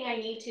anything I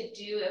need to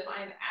do if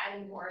I'm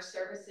adding more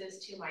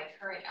services to my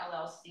current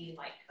LLC,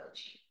 like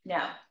coaching?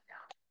 No.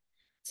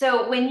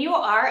 So when you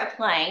are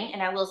applying,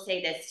 and I will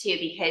say this too,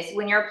 because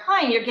when you're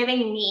applying, you're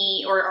giving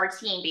me or our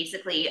team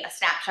basically a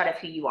snapshot of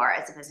who you are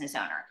as a business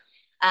owner.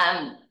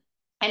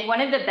 And one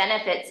of the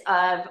benefits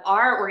of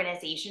our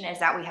organization is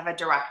that we have a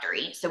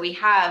directory. So we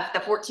have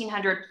the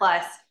 1,400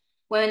 plus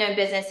women-owned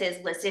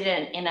businesses listed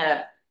in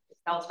a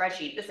Excel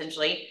spreadsheet,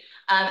 essentially,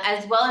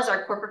 as well as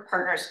our corporate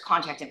partners'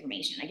 contact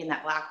information. Again,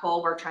 that black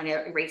hole, we're trying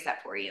to erase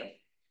that for you.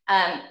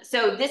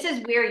 So this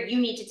is where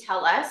you need to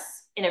tell us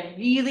in a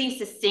really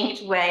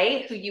succinct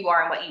way who you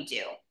are and what you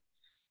do.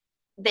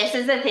 This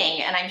is the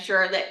thing, and I'm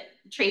sure that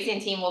Tracy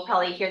and team will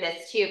probably hear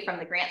this too from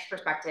the grants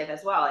perspective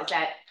as well, is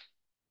that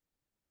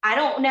I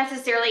don't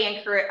necessarily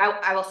encourage,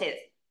 I will say this,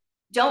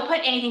 don't put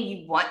anything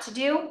you want to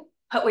do,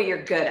 put what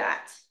you're good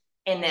at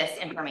in this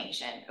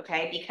information,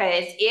 okay?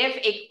 Because if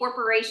a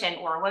corporation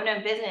or a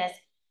women-owned business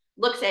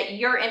looks at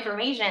your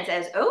information and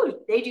says, oh,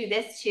 they do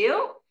this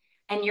too,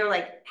 and you're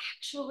like,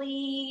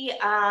 actually,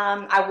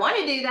 I want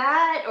to do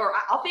that, or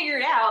I'll figure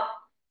it out,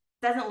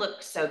 doesn't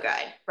look so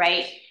good,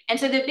 right? And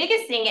so the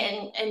biggest thing,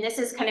 and this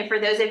is kind of for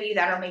those of you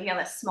that are maybe on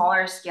a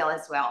smaller scale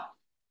as well,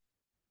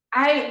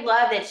 I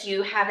love that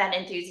you have that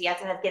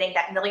enthusiasm of getting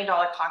that $1 million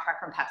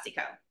contract from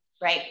PepsiCo,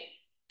 right?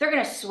 They're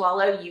going to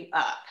swallow you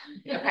up,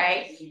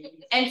 okay?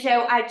 And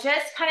so I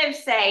just kind of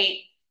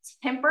say,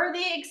 temper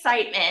the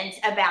excitement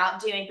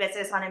about doing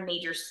business on a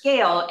major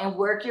scale and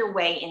work your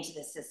way into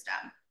the system.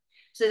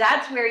 So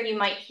that's where you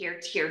might hear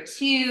tier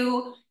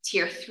 2,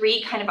 tier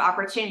 3 kind of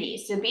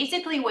opportunities. So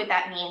basically what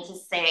that means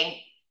is saying,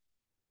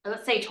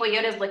 let's say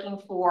Toyota's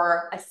looking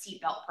for a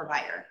seatbelt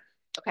provider,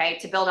 okay,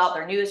 to build out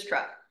their newest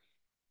truck.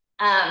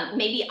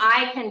 Maybe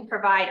I can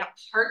provide a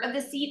part of the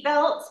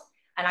seatbelt,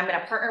 and I'm going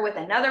to partner with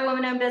another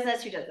woman-owned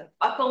business who does the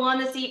buckle on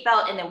the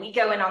seatbelt, and then we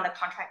go in on the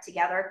contract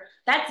together.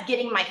 That's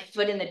getting my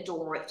foot in the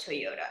door with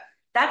Toyota.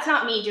 That's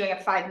not me doing a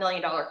 $5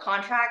 million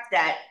contract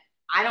that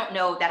I don't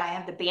know that I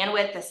have the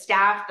bandwidth, the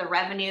staff, the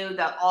revenue,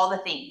 all the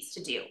things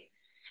to do.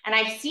 And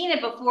I've seen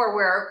it before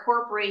where a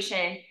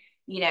corporation,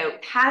 you know,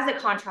 has a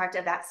contract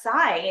of that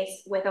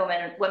size with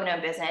a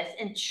women-owned business,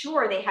 and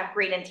sure, they have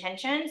great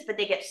intentions, but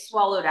they get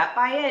swallowed up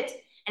by it,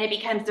 and it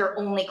becomes their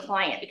only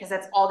client because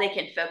that's all they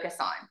can focus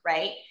on,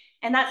 right?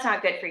 And that's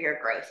not good for your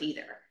growth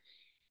either.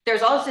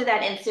 There's also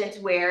that instance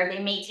where they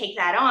may take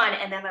that on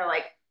and then they're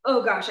like,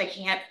 oh gosh, I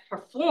can't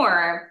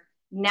perform.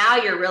 Now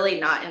you're really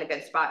not in a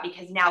good spot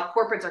because now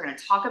corporates are going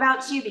to talk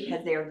about you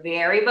because they're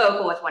very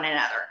vocal with one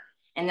another.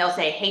 And they'll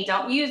say, hey,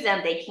 don't use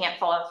them. They can't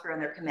follow through on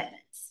their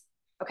commitments.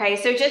 Okay,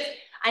 so just,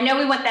 I know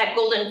we want that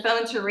golden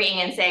phone to ring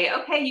and say,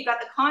 okay, you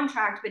got the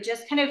contract, but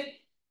just kind of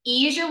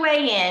ease your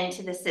way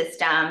into the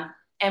system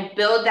and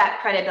build that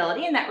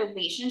credibility and that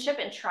relationship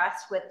and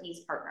trust with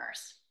these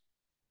partners.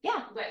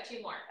 Yeah. We've got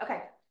 2 more.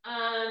 Okay.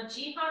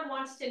 Jihan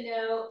wants to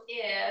know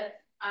if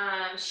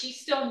she's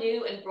still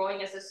new and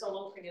growing as a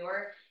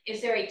solopreneur.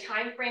 Is there a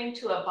time frame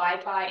to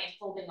abide by and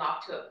holding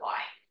off to apply?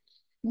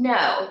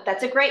 No,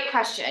 that's a great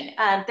question.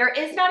 There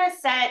is not a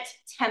set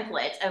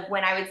template of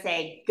when I would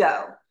say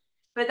go,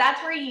 but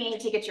that's where you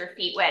need to get your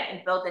feet wet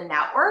and build the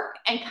network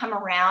and come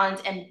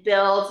around and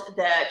build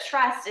the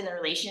trust and the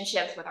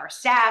relationships with our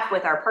staff,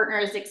 with our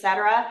partners, et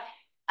cetera.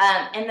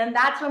 And then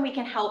that's when we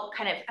can help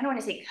kind of, I don't want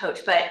to say coach,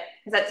 but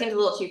because that seems a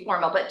little too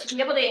formal, but to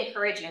be able to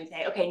encourage you and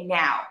say, okay,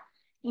 now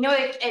You know,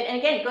 and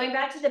again, going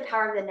back to the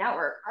power of the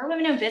network, our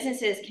women-owned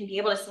businesses can be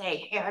able to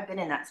say, hey, I've been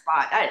in that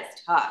spot. That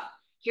is tough.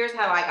 Here's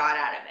how I got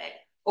out of it.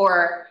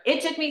 Or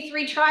it took me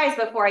 3 tries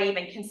before I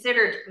even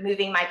considered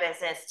moving my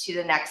business to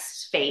the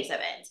next phase of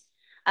it.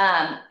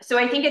 So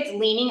I think it's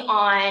leaning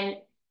on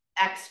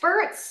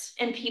experts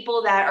and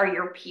people that are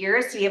your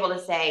peers to be able to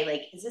say,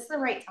 like, is this the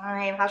right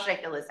time? How should I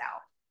fill this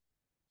out?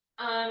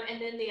 And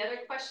then the other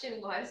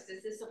question was,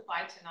 does this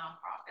apply to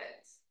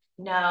nonprofits?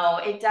 No,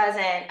 it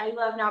doesn't. I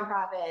love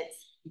nonprofits,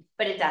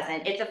 but it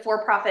doesn't. It's a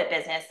for-profit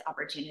business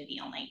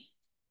opportunity only.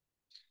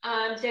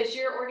 Does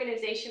your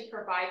organization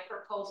provide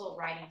proposal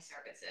writing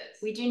services?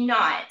 We do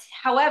not.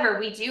 However,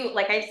 we do,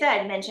 like I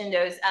said, mention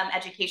those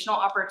educational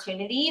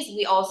opportunities.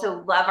 We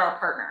also love our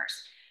partners.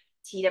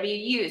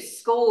 TWU,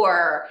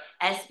 SCORE,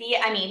 SB,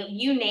 I mean,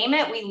 you name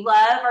it. We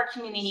love our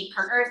community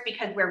partners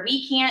because where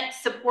we can't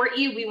support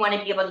you, we want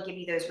to be able to give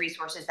you those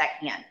resources that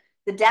can.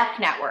 The DEF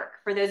network,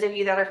 for those of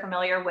you that are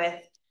familiar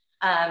with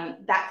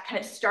that kind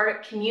of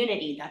startup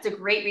community, that's a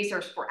great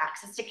resource for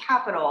access to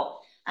capital,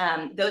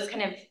 those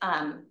kind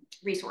of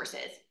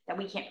resources that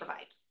we can't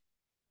provide.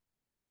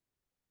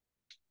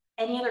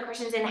 Any other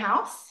questions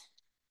in-house?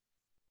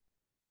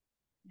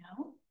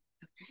 No?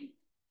 Okay.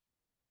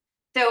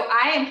 So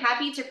I am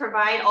happy to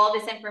provide all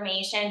this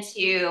information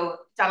to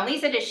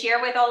Donalisa to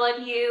share with all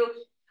of you.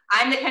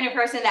 I'm the kind of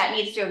person that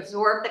needs to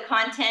absorb the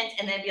content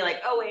and then be like,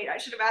 oh, wait, I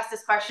should have asked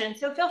this question.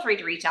 So feel free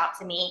to reach out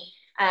to me.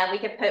 We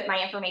could put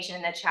my information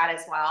in the chat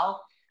as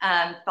well.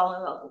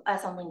 Follow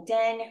us on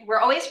LinkedIn. We're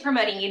always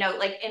promoting, you know,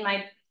 like in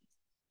my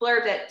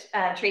blurb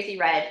that Tracy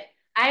read,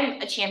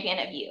 I'm a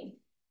champion of you.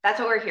 That's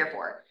what we're here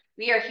for.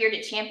 We are here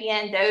to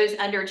champion those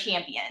under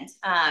championed.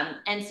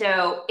 And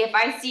so if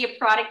I see a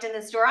product in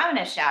the store, I'm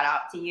going to shout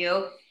out to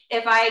you.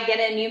 If I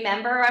get a new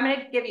member, I'm going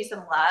to give you some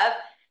love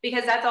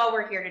because that's all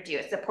we're here to do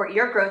is support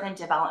your growth and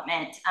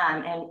development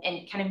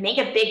and kind of make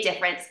a big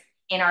difference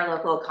in our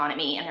local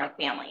economy and our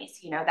families.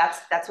 You know,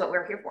 that's what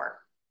we're here for.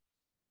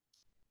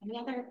 Any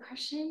other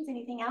questions?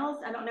 Anything else?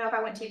 I don't know if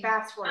I went too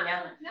fast for you.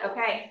 No.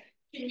 Okay.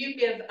 Can you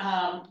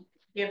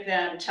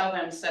tell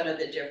them some of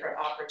the different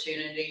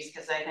opportunities?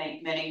 Because I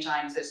think many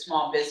times as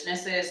small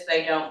businesses,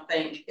 they don't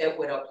think it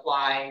would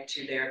apply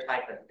to their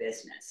type of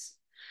business.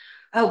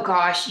 Oh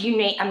gosh,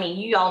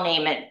 you all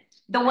name it.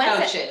 The ones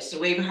coaches,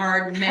 we've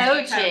heard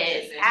many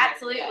coaches.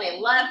 Absolutely,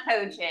 love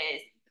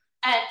coaches.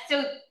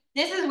 So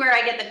this is where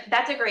I get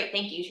that's a great,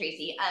 thank you,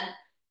 Tracy.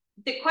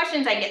 The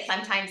questions I get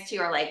sometimes too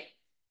are like,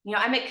 you know,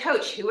 I'm a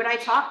coach, who would I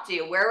talk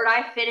to? Where would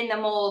I fit in the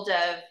mold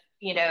of,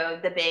 you know,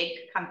 the big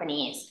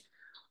companies?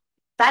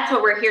 That's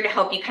what we're here to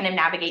help you kind of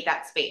navigate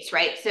that space,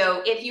 right?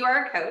 So if you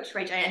are a coach,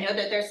 right, I know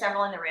that there's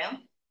several in the room.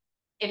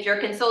 If you're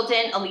a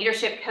consultant, a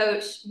leadership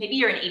coach, maybe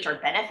you're in HR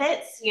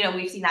benefits, you know,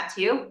 we've seen that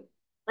too.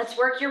 Let's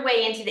work your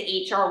way into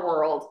the HR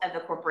world of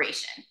the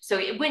corporation. So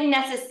it wouldn't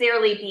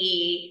necessarily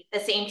be the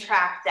same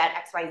track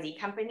that XYZ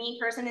company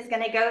person is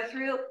going to go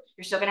through.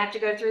 You're still going to have to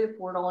go through the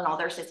portal and all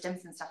their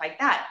systems and stuff like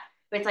that.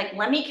 But it's like,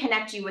 let me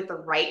connect you with the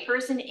right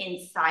person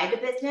inside the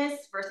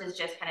business versus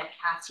just kind of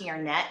casting your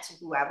net to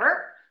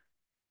whoever.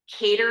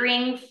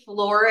 Catering,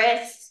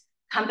 florists,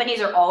 companies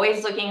are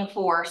always looking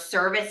for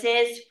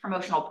services,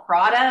 promotional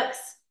products.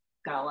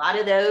 Got a lot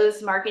of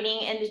those marketing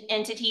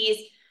entities.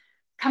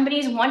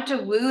 Companies want to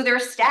woo their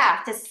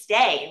staff to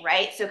stay,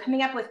 right? So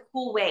coming up with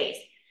cool ways.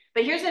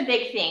 But here's a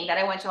big thing that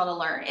I want you all to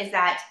learn is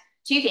that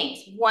 2 things.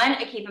 1,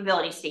 a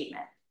capability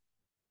statement.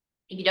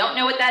 If you don't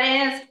know what that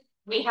is,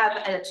 we have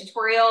a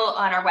tutorial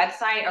on our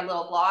website, our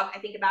little blog, I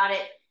think about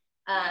it,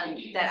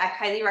 that I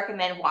highly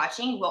recommend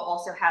watching. We'll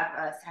also have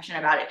a session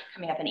about it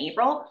coming up in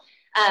April.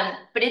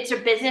 But it's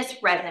your business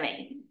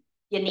resume.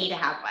 You need to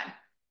have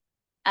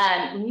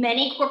one.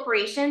 Many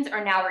corporations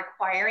are now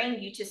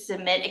requiring you to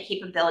submit a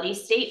capability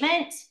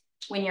statement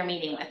when you're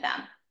meeting with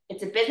them.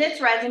 It's a business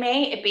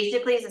resume. It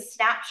basically is a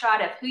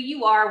snapshot of who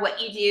you are,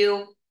 what you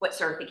do, what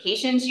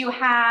certifications you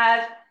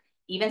have.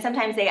 Even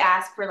sometimes they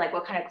ask for like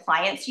what kind of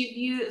clients you've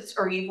used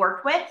or you've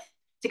worked with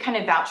to kind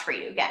of vouch for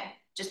you. Again,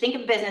 just think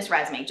of business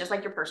resume, just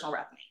like your personal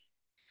resume.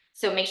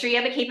 So make sure you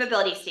have a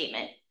capability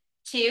statement.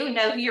 2,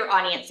 know who your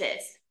audience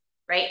is,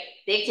 right?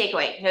 Big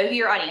takeaway, know who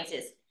your audience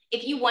is.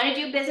 If you want to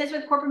do business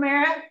with corporate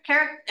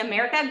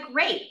America,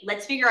 great.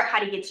 Let's figure out how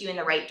to get you in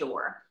the right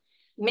door.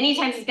 Many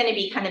times it's going to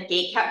be kind of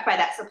gate kept by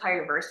that supplier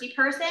diversity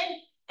person,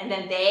 and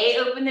then they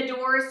open the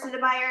doors to the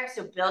buyer.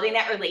 So building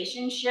that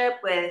relationship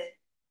with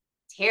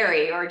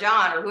Terry or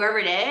John or whoever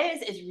it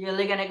is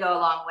really going to go a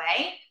long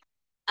way.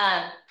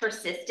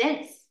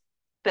 Persistence,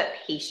 but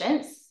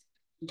patience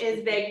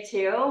is big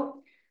too.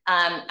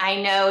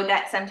 I know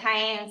that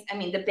sometimes,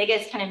 the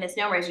biggest kind of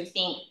misnomer is you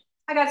think,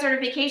 I got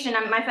certification,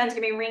 my phone's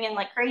gonna be ringing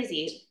like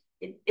crazy.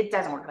 It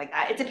doesn't work like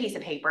that. It's a piece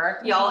of paper,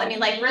 y'all.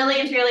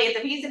 Really and truly, it's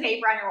a piece of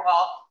paper on your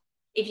wall.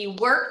 If you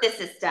work the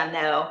system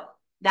though,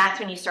 that's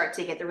when you start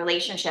to get the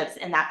relationships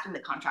and that's when the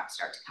contracts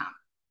start to come.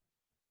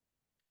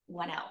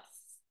 What else?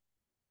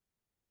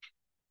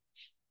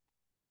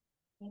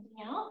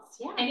 Anything else?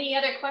 Yeah. Any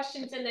other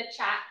questions in the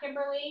chat,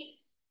 Kimberly?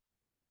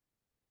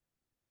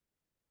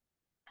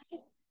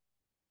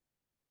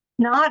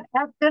 Not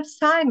at this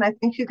time. I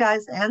think you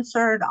guys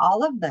answered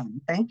all of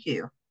them. Thank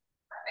you.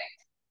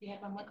 Perfect. Do you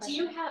have one more question?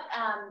 Do you have,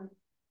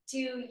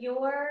 do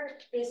your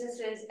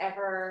businesses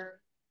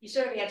ever, you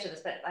sort of answered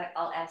this, but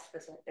I'll ask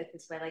this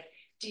way, like,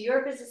 do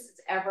your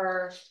businesses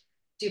ever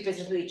do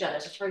business with each other?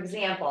 So for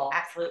example,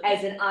 Absolutely.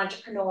 as an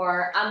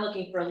entrepreneur, I'm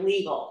looking for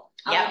legal,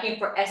 I'm looking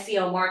for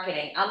SEO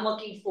marketing, I'm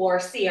looking for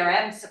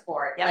CRM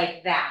support,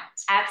 like that.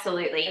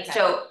 Absolutely. Okay.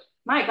 So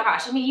my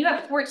gosh, I mean, you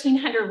have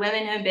 1,400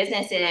 women-owned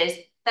businesses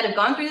that have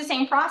gone through the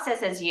same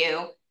process as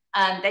you,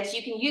 that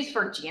you can use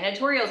for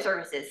janitorial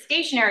services,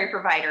 stationery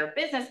provider,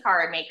 business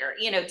card maker,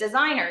 you know,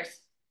 designers.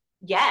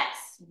 Yes,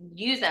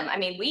 use them. I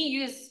mean, we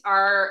use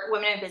our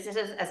women-owned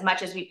businesses as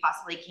much as we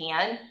possibly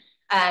can.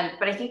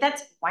 But I think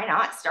that's, why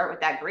not start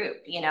with that group,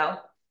 you know?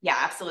 Yeah,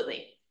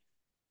 absolutely.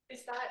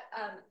 Is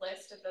that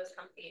list of those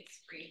companies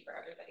free for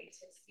everybody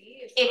to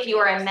see? If you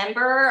are a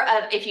member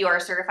of, if you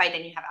are certified,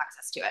 then you have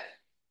access to it.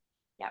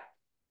 Yep.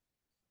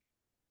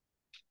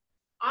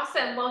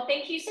 Awesome. Well,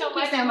 thank you so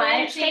much.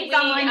 Lindsay.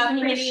 We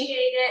appreciate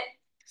it.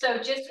 So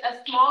just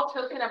a small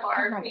token of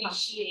our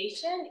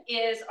appreciation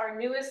is our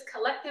newest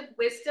Collective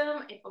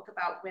Wisdom, a book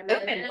about women.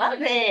 Oh, I love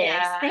this.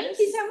 Yes. Thank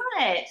you so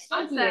much.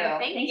 Awesome.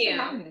 Thank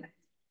you.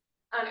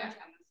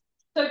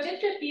 So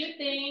just a few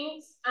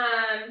things.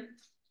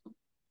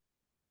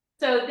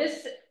 So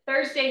this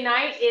Thursday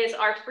night is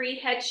our free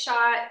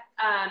headshot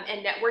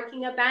and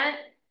networking event.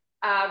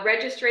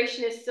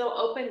 Registration is still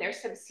open.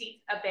 There's some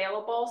seats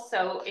available.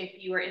 So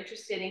if you are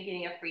interested in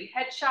getting a free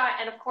headshot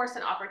and of course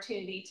an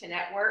opportunity to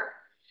network.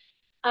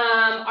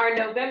 Our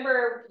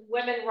November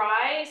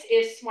WomenRISE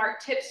is smart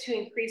tips to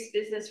increase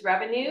business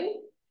revenue.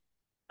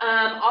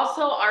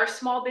 Also, our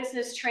small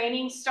business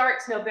training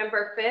starts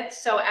November 5th.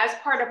 So as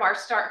part of our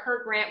Start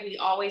Her grant, we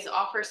always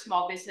offer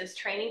small business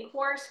training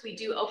course. We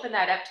do open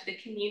that up to the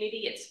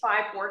community. It's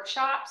 5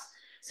 workshops.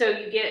 So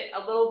you get a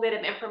little bit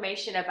of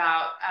information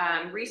about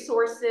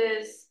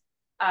resources,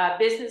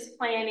 business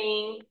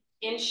planning,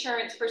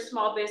 insurance for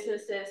small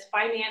businesses,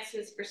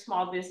 finances for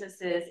small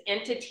businesses,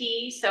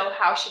 entities. So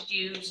how should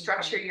you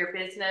structure your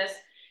business,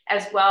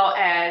 as well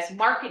as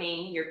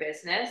marketing your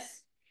business.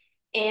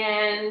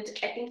 And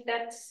I think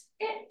that's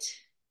it.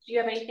 Do you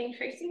have anything,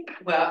 Tracy?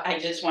 Well, I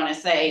just want to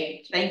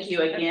say thank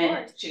you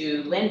again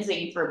to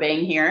Lindsay for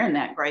being here and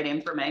that great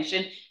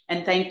information.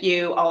 And thank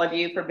you, all of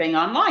you, for being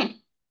online.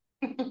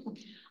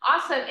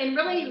 Awesome. And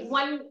really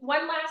one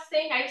last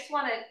thing, I just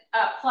want to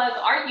plug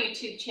our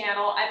YouTube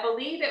channel. I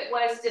believe it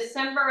was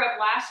December of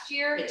last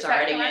year. It's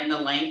already in the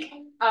link.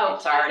 Oh,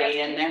 it's already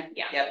in there.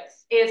 Yeah. Yep.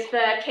 Is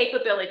the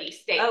capability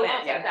statement.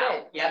 Oh, yeah.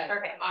 So, yep.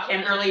 Perfect.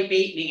 Kimberly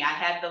beat me. I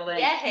had the link,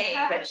 Yay.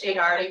 but she'd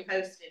already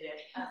posted it.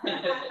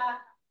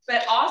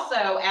 But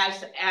also,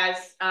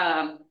 as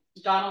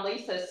Donna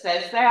Lisa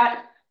says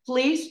that,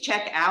 please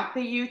check out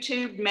the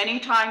YouTube. Many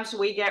times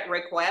we get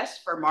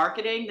requests for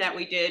marketing that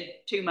we did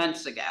 2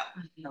 months ago.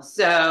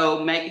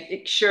 So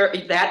make sure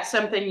that's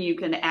something you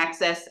can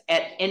access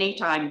at any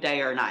time,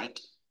 day or night.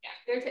 Yeah.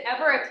 If there's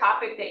ever a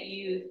topic that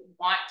you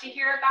want to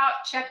hear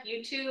about, check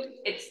YouTube.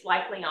 It's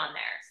likely on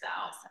there. So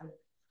awesome.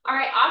 All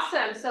right,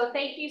 awesome. So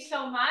thank you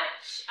so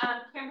much,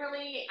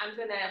 Kimberly.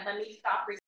 Let me stop.